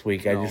practice this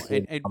week. No, I just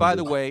and by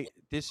the way,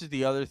 this is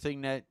the other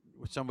thing that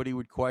somebody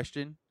would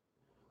question.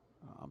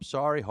 I'm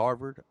sorry,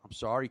 Harvard. I'm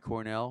sorry,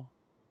 Cornell.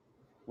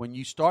 When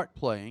you start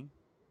playing,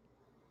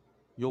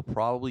 you'll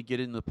probably get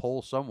in the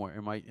poll somewhere.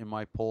 In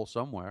my poll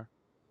somewhere.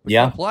 But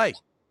Yeah. you gotta play.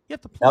 You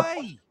have to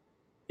play.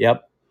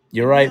 Yep.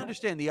 You're And I right.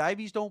 understand the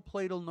Ivies don't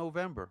play till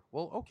November.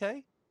 Well,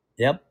 okay.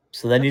 Yep.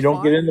 So then you That's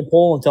don't get fine. in the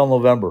poll until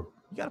November.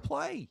 You got to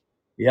play.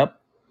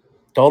 Yep.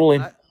 Totally.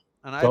 And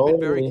I've been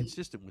very Totally.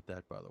 consistent with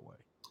that, by the way.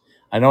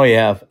 I know you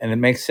have, and it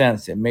makes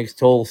sense. It makes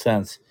total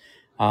sense.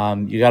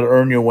 You got to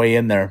earn your way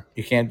in there.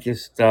 You can't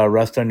just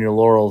rest on your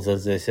laurels,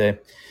 as they say.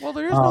 Well,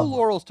 there is no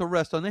laurels to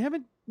rest on. They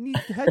haven't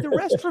had to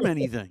rest from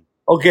anything.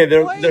 Okay,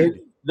 Played.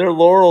 their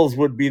laurels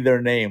would be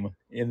their name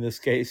in this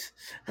case.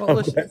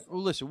 Well,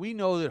 listen. We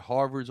know that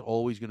Harvard's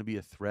always going to be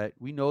a threat.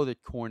 We know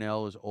that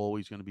Cornell is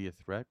always going to be a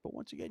threat. But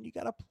once again, you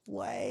got to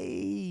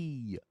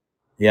play.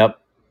 Yep.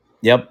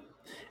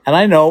 And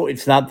I know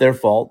it's not their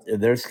fault.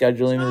 Their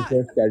scheduling is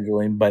their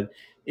scheduling, but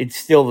it's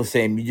still the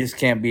same. You just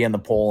can't be in the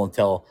poll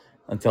until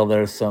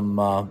there's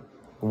some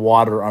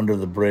water under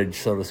the bridge,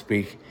 so to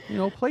speak.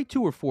 Play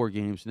 2 or 4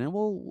 games, and then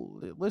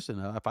we'll listen.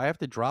 If I have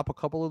to drop a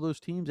couple of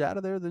those teams out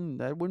of there, then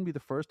that wouldn't be the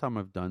first time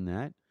I've done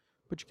that.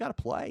 But you got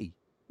to play.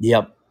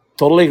 Yep.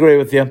 Totally agree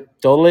with you.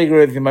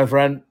 My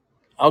friend.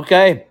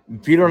 Okay.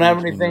 If you don't have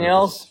anything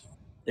else,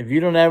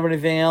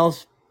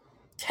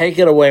 take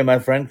it away, my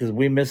friend, because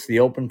we missed the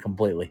Open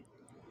completely.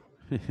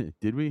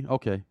 Did we?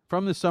 Okay.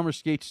 From the Summer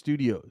Skate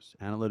Studios,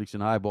 Analytics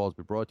and Eyeballs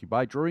been brought to you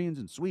by Drurians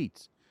and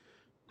Suites,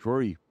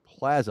 Drury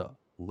Plaza,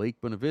 Lake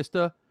Buena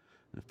Vista.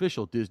 An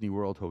official Disney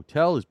World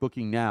hotel is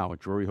booking now at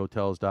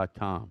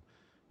druryhotels.com.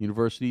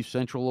 University of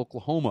Central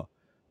Oklahoma,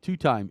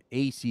 2-time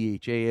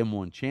ACHA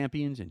M1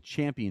 champions and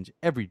champions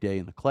every day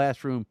in the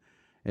classroom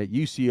at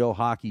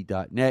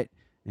ucohockey.net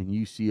and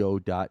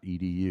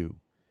uco.edu.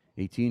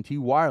 AT&T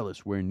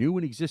Wireless, where new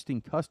and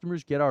existing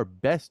customers get our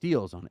best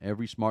deals on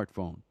every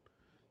smartphone.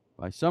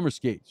 By Summer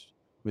Skates,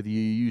 whether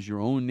you use your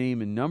own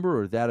name and number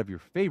or that of your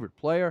favorite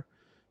player,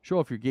 show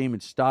off your game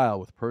in style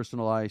with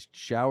personalized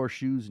shower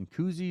shoes and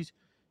koozies.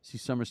 See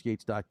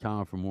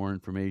summerskates.com for more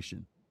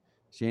information.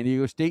 San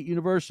Diego State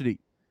University,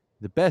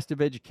 the best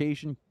of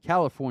education,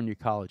 California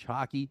college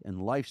hockey and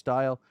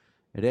lifestyle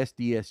at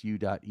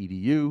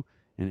sdsu.edu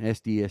and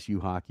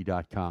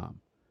sdsuhockey.com.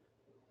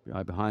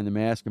 Behind the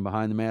Mask and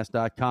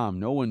behindthemask.com.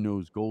 No one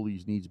knows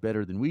goalies needs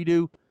better than we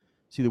do.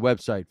 See the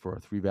website for our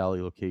Three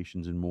Valley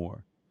locations and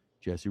more.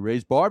 Jesse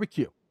Ray's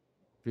Barbecue,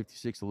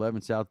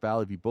 5611 South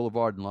Valley View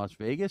Boulevard in Las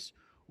Vegas,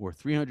 or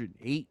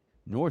 308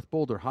 North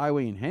Boulder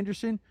Highway in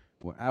Henderson,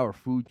 where our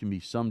food can be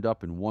summed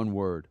up in one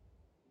word: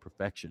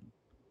 perfection.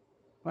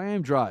 By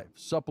mDrive,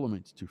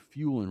 supplements to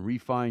fuel and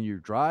refine your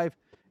drive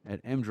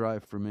at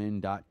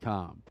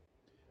mdriveformen.com.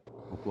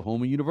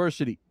 Oklahoma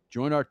University,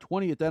 join our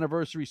 20th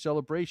anniversary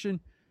celebration.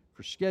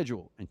 For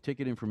schedule and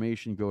ticket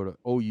information, go to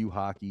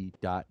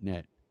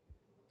ouhockey.net.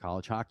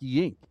 College Hockey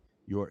Inc.,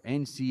 your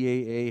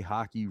NCAA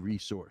hockey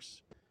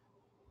resource.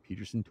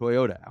 Peterson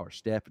Toyota, our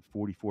staff at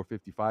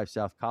 4455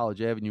 South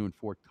College Avenue in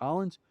Fort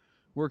Collins,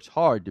 works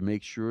hard to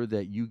make sure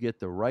that you get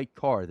the right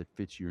car that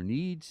fits your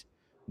needs,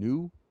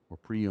 new or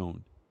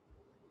pre-owned.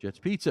 Jets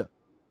Pizza,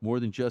 more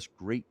than just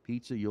great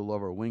pizza, you'll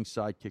love our wings,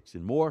 sidekicks,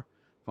 and more.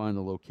 Find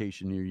the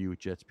location near you at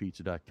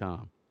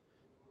jetspizza.com.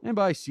 And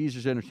by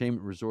Caesars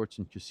Entertainment Resorts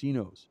and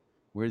Casinos,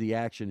 where the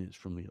action is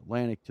from the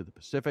Atlantic to the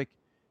Pacific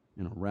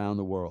and around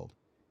the world.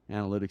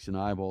 Analytics and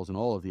Eyeballs and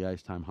all of the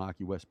Ice Time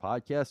Hockey West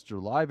podcasts are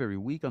live every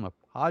week on the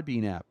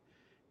Podbean app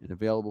and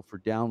available for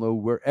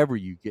download wherever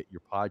you get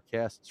your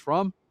podcasts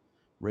from.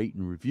 Rate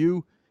and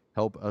review.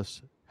 Help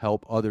us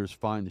help others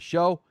find the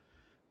show.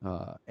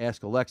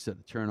 Ask Alexa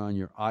to turn on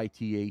your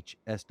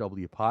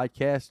ITHSW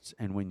podcasts,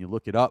 and when you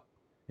look it up,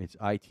 it's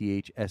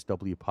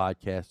ITHSW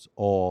podcasts,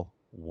 all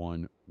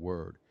one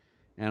word.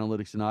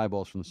 Analytics and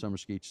Eyeballs from the Summer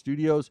Skate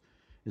Studios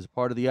is a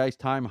part of the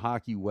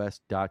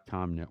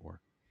IceTimeHockeyWest.com network.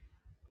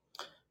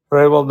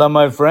 Very well done,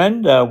 my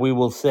friend. We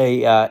will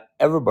say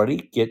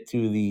everybody get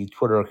to the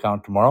Twitter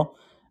account tomorrow,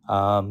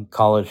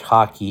 College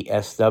Hockey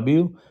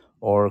SW,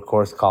 or of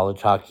course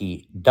College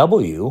Hockey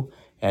W,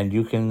 and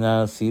you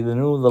can see the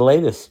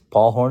latest.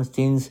 Paul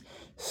Hornstein's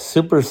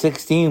Super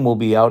 16 will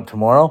be out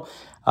tomorrow.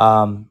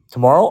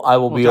 Tomorrow I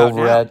will be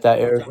over at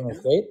Arizona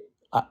State.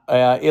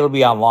 It'll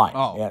be online.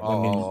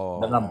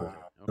 The numbers.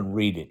 You can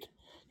read it.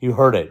 You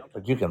heard it,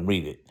 but you can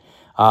read it.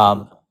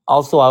 I'll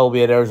Also, I will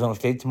be at Arizona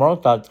State tomorrow.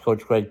 Talk to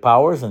Coach Greg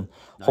Powers and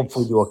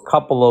hopefully do a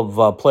couple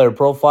of player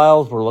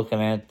profiles. We're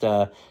looking at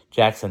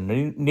Jackson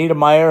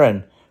Niedermeyer,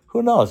 and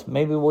who knows?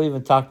 Maybe we'll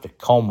even talk to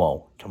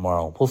Como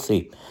tomorrow. We'll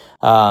see.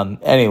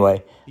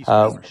 Anyway, He's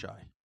camera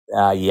shy.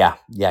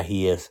 yeah,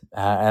 he is.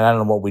 And I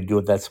don't know what we do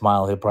with that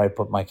smile. He'll probably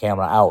put my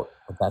camera out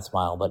with that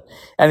smile. But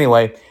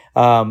anyway,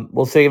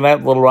 we'll say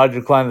goodnight. Little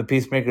Roger Klein, the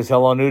Peacemakers.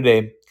 Hello, New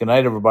Day. Good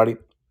night, everybody.